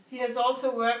 He has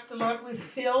also worked a lot with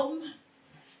film,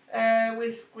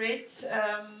 with great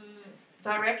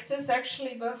directors,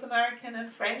 actually, both American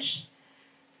and French.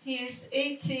 He is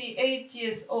 88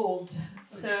 years old,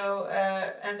 so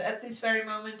and at this very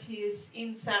moment he is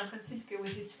in San Francisco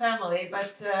with his family,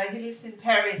 but he lives in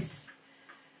Paris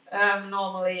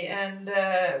normally, and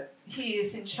he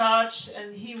is in charge,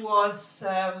 and he was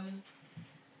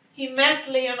he met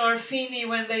Leonor Fini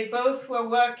when they both were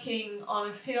working on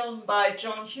a film by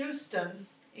John Huston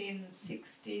in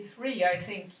 '63, I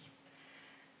think,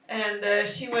 and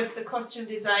she was the costume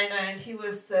designer and he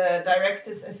was the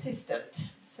director's assistant.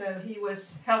 So he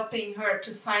was helping her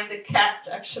to find a cat,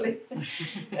 actually,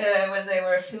 when they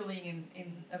were filming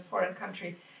in a foreign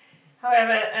country.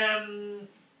 However,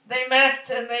 they met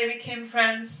and they became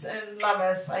friends and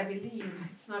lovers, I believe.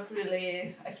 It's not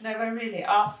really, I've never really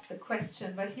asked the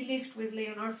question, but he lived with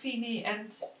Leonor Fini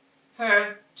and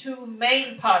her two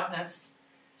main partners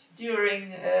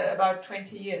during about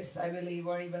 20 years, I believe,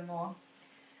 or even more.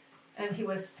 And he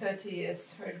was 30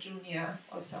 years her junior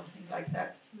or something like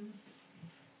that.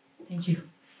 Thank you.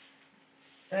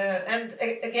 And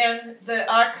again, the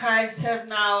archives have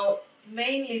now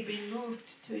mainly been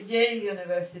moved to Yale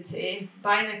University,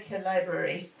 Beinecke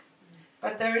Library.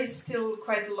 But there is still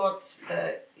quite a lot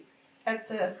at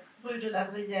the Rue de la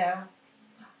Rivière.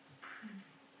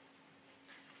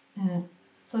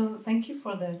 So thank you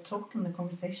for the talk and the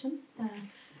conversation.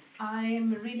 I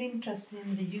am really interested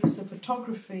in the use of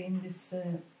photography in these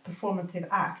performative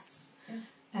acts.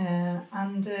 Yes.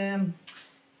 And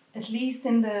at least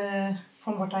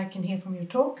from what I can hear from your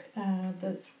talk,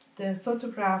 the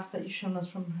photographs that you've shown us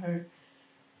from her,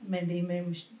 maybe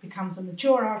becomes a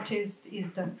mature artist,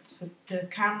 is that the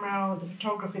camera or the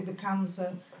photography becomes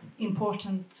an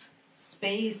important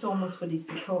space almost for these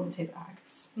performative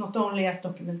acts, not only as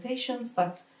documentations,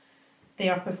 but they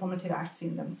are performative acts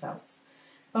in themselves.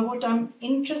 But what I'm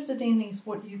interested in is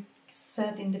what you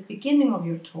said in the beginning of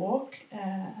your talk,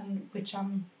 and which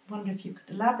I'm wondering if you could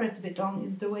elaborate a bit on,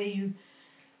 is the way you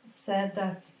said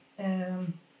that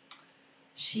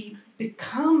she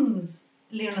becomes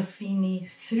Leonor Fini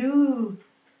through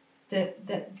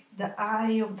the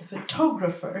eye of the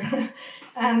photographer,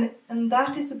 and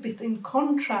that is a bit in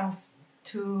contrast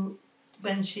to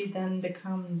when she then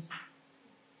becomes,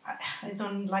 I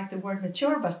don't like the word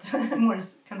mature, but more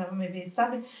kind of maybe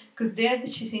established, because there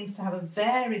she seems to have a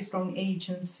very strong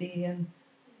agency and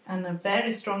a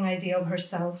very strong idea of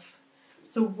herself.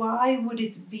 So why would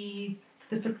it be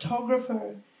the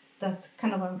photographer that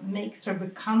kind of makes her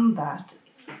become that?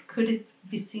 Could it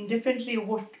be seen differently,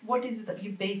 or what is it that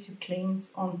you base your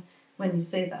claims on when you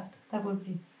say that? That would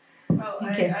be... Well,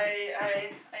 okay.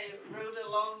 I wrote a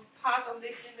long part on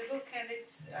this in the book, and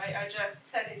I just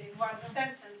said it in one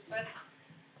sentence, but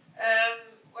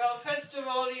well, first of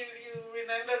all, you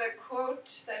remember the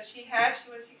quote that she had. She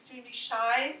was extremely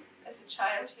shy as a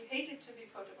child. She hated to be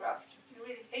photographed. You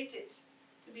really hate it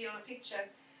to be on a picture.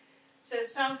 So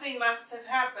something must have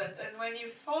happened. And when you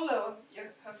follow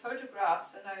her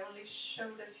photographs, and I only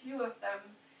showed a few of them,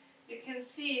 you can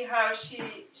see how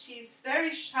she's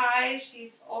very shy,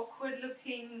 she's awkward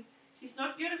looking, she's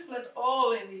not beautiful at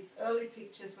all in these early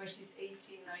pictures where she's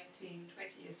 18, 19,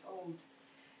 20 years old.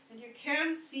 And you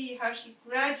can see how she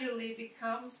gradually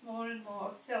becomes more and more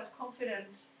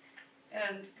self-confident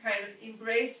and kind of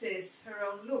embraces her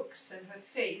own looks and her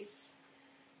face.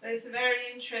 There's a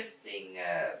very interesting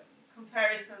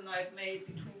comparison I've made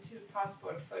between two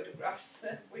passport photographs,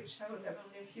 which I would have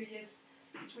only a few years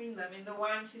between them. In the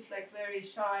one, she's like very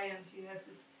shy and she has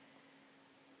this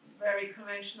very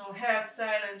conventional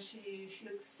hairstyle and she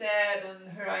looks sad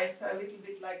and her eyes are a little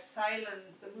bit like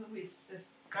Silent, the movies, the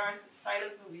stars of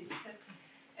silent movies.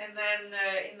 And then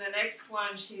in the next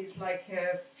one, she's like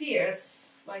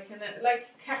fierce, like a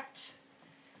cat.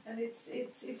 And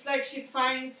it's like she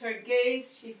finds her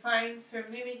gaze, she finds her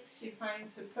mimics, she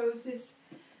finds her poses.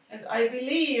 And I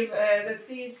believe that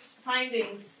these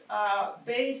findings are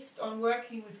based on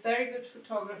working with very good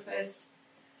photographers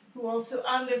who also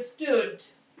understood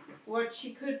what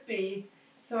she could be.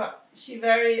 So she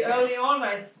very early on,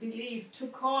 I believe,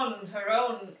 took on her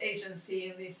own agency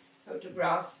in these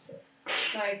photographs,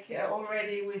 like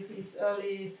already with these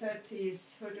early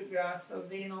 30s photographs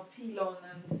of Leonor Pilon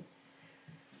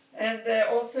and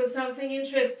also something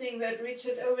interesting that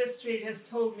Richard Overstreet has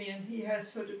told me, and he has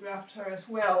photographed her as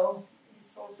well.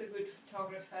 He's also a good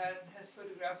photographer and has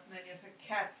photographed many of her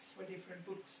cats for different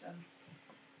books. And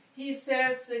he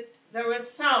says that there were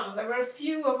a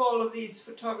few of all of these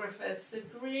photographers that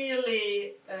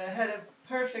really had a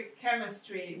perfect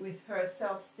chemistry with her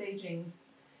self-staging.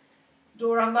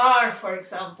 Dora Maar, for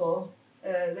example,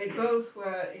 they both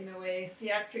were in a way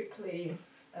theatrically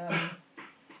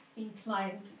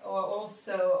inclined, or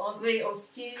also Andrea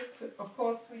Kollnitz, of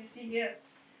course, who you see here,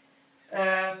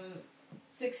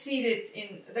 succeeded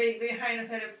in, they kind of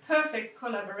had a perfect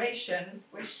collaboration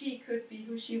where she could be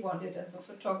who she wanted and the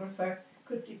photographer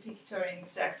could depict her in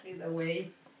exactly the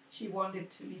way she wanted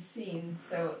to be seen.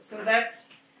 So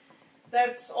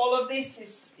that's all of this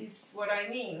is what I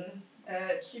mean.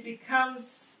 She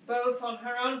becomes both on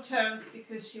her own terms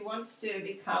because she wants to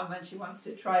become and she wants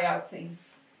to try out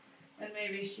things. And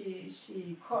maybe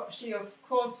she of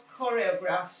course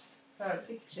choreographs her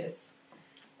pictures.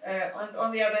 And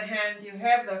on the other hand, you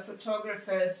have the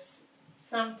photographers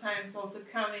sometimes also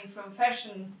coming from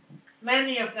fashion.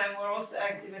 Many of them were also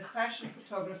active as fashion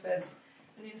photographers.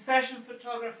 And in fashion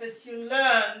photographers, you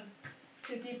learn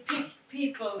to depict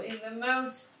people in the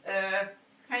most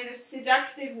kind of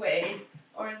seductive way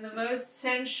or in the most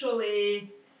sensually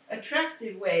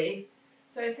attractive way.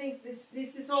 So I think this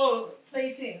is all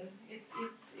plays in.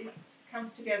 It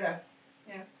comes together.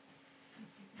 Yeah.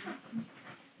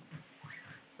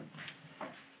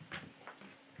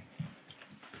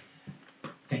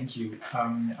 Thank you.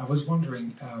 I was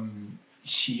wondering,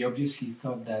 she obviously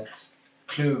thought that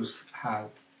clothes had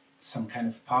some kind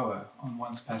of power on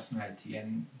one's personality,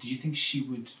 and do you think she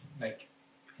would, like,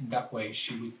 in that way,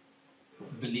 she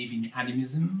would believe in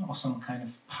animism or some kind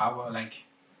of power, like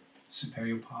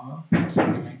superior power, or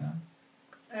something like that?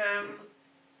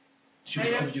 She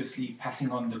was obviously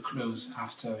passing on the clothes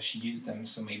after she used them,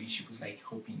 so maybe she was like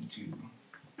hoping to,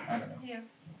 I don't know. Yeah.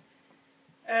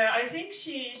 I think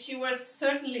she was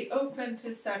certainly open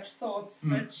to such thoughts,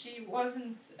 but she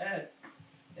wasn't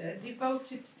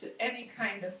devoted to any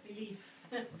kind of belief.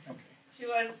 Okay. She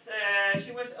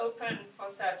was open for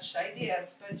such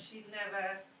ideas, but she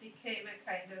never became a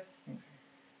kind of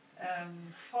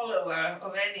follower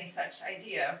of any such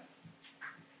idea.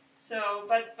 So,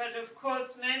 but of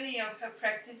course, many of her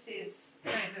practices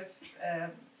kind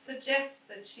of suggest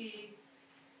that she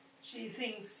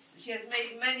thinks she has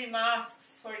made many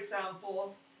masks, for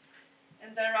example,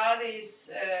 and there are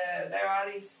these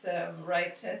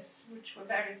writers which were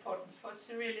very important for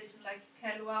Surrealism, like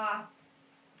Calois,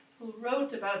 who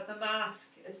wrote about the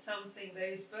mask as something that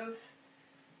is both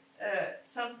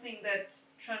something that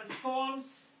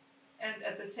transforms and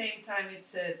at the same time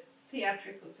it's a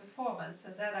theatrical performance,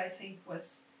 and that I think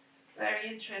was very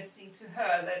interesting to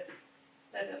her,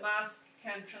 that a mask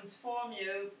can transform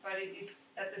you, but it is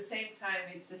at the same time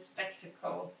it's a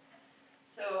spectacle.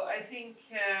 So I think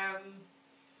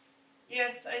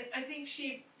yes, I think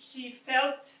she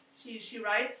felt, she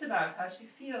writes about how she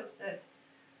feels that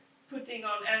putting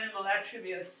on animal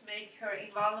attributes make her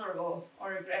invulnerable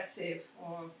or aggressive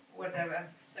or whatever.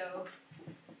 So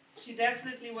she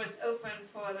definitely was open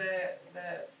for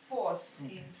the force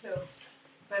in clothes,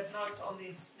 but not on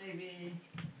this maybe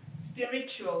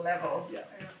spiritual level. Yeah.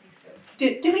 I don't think So.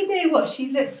 Do we know what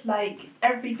she looked like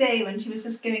every day when she was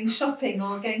just going shopping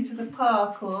or going to the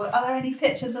park, or are there any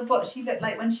pictures of what she looked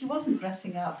like when she wasn't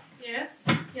dressing up? Yes,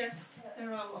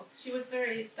 there are lots. She was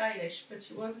very stylish, but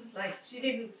she wasn't like, she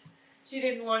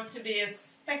didn't want to be a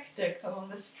spectacle on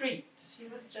the street. She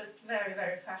was just very,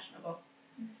 very fashionable.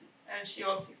 And she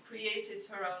also created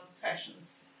her own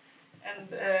fashions. And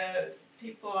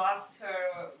people asked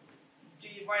her,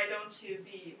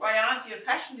 why aren't you a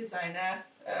fashion designer?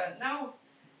 No,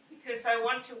 because I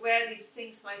want to wear these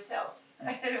things myself.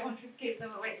 I don't want to give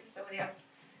them away to somebody else.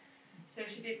 So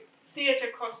she did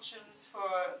theatre costumes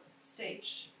for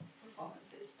stage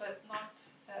performances, but not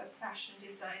fashion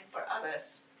design for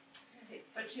others.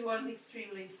 But she was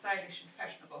extremely stylish and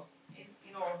fashionable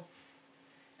in all.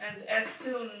 And as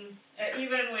soon,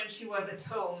 even when she was at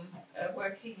home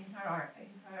working in her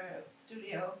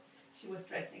studio, she was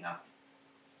dressing up.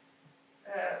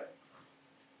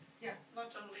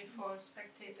 Not only for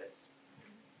spectators.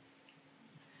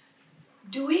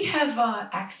 Do we have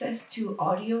access to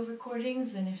audio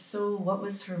recordings? And if so, what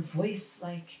was her voice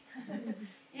like?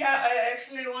 Yeah, I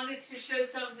actually wanted to show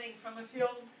something from a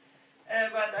film,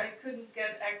 but I couldn't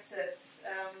get access.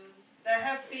 There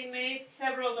have been made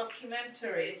several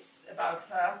documentaries about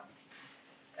her,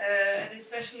 and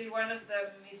especially one of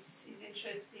them is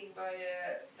interesting by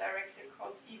a director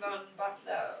called Ivan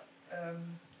Butler,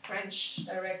 French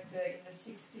director in the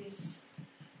 60s,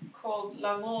 called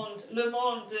Le Monde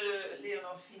de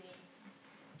Leonor Fini.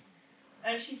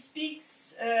 And she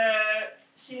speaks,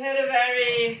 she kind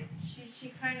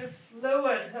of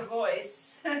lowered her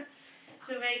voice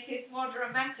to make it more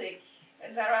dramatic.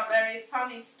 And there are very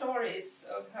funny stories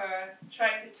of her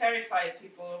trying to terrify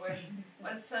people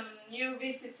when some new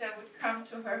visitor would come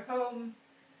to her home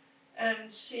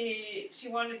and she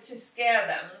wanted to scare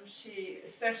them,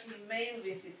 especially male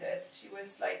visitors. She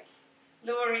was like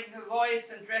lowering her voice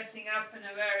and dressing up in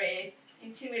a very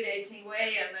intimidating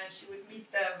way, and then she would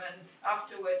meet them, and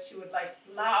afterwards she would like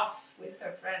laugh with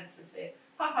her friends and say,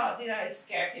 haha, did I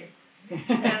scare him?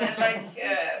 And then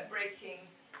breaking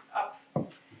up.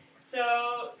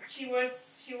 So she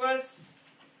was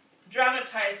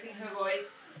dramatizing her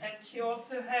voice, and she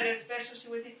also had she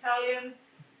was Italian,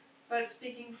 but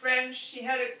speaking French. She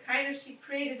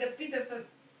created a bit of a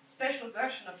special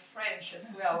version of French as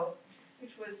well,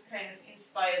 which was kind of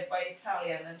inspired by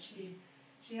Italian, and she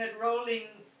had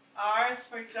rolling R's,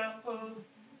 for example.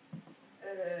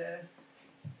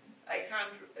 I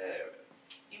can't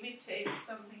imitate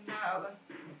something now.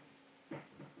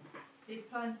 Des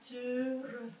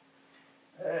peintures,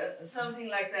 something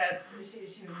like that.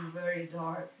 She was very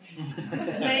dark.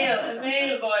 A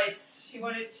male voice. She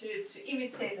wanted to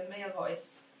imitate a male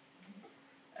voice.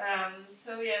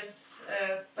 So yes,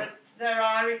 but there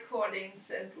are recordings,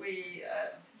 and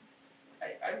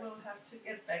I will have to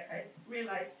get back. I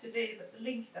realized today that the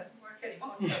link doesn't work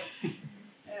anymore, so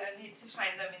I need to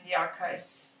find them in the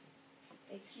archives.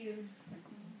 Thank you.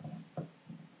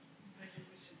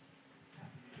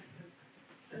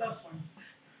 The last one.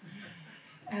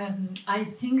 I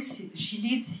think she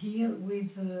lives here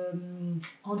with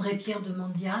André Pierre de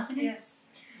Mondiargue. Yes.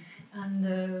 And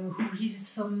who is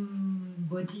someone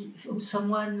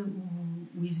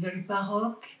who is very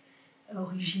baroque,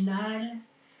 original,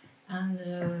 and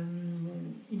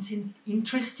it's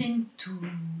interesting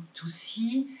to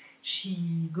see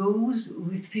she goes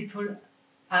with people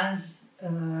as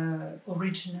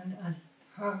original as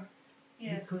her.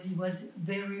 Yes. Because he was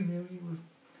very, very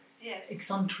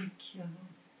eccentric,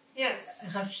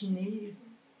 yes, raffiné.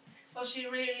 Well, she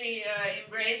really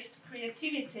embraced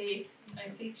creativity. I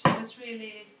think she was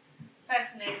really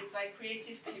fascinated by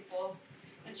creative people.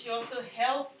 And she also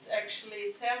helped actually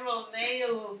several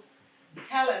male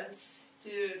talents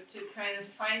to kind of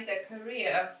find their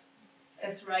career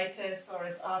as writers or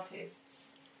as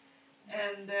artists.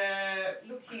 And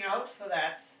looking out for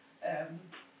that.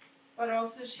 But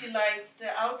also she liked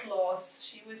the outlaws.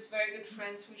 She was very good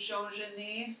friends with Jean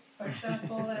Genet, for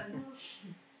example,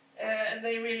 and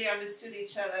they really understood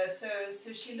each other.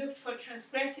 So she looked for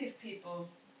transgressive people.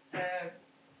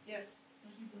 Yes.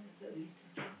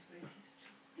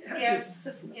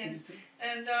 Yes.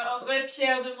 And André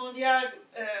Pierre de Mondiargue,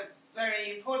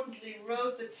 very importantly,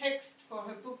 wrote the text for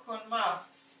her book on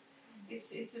masks.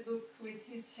 It's a book with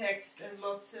his text and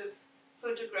lots of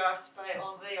photographs by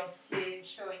André Ostier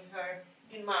showing her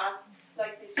in masks,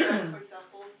 like this one, for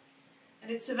example. And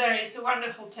it's a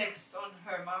wonderful text on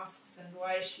her masks and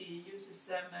why she uses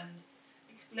them, and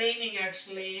explaining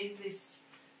actually this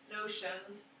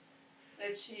notion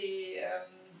that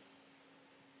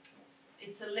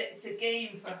it's a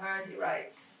game for her, he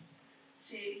writes,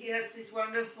 he has this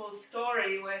wonderful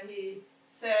story where he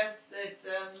says that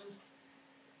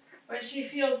when she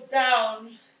feels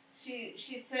down,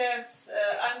 she says,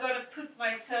 I'm going to put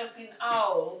myself in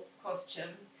owl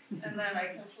costume and then I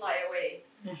can fly away.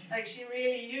 Like she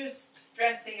really used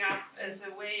dressing up as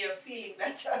a way of feeling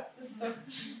better. So,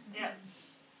 yeah.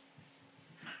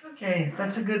 Okay,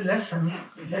 that's a good lesson.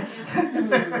 That's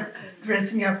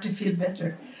dressing up to feel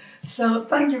better. So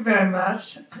thank you very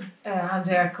much,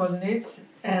 Andrea Kollnitz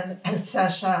and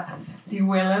Sacha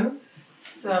Llewellyn.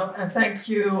 So, and thank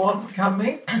you all for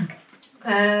coming.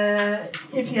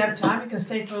 If you have time, you can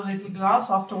stay for a little glass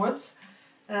afterwards.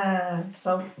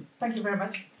 So, thank you very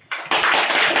much.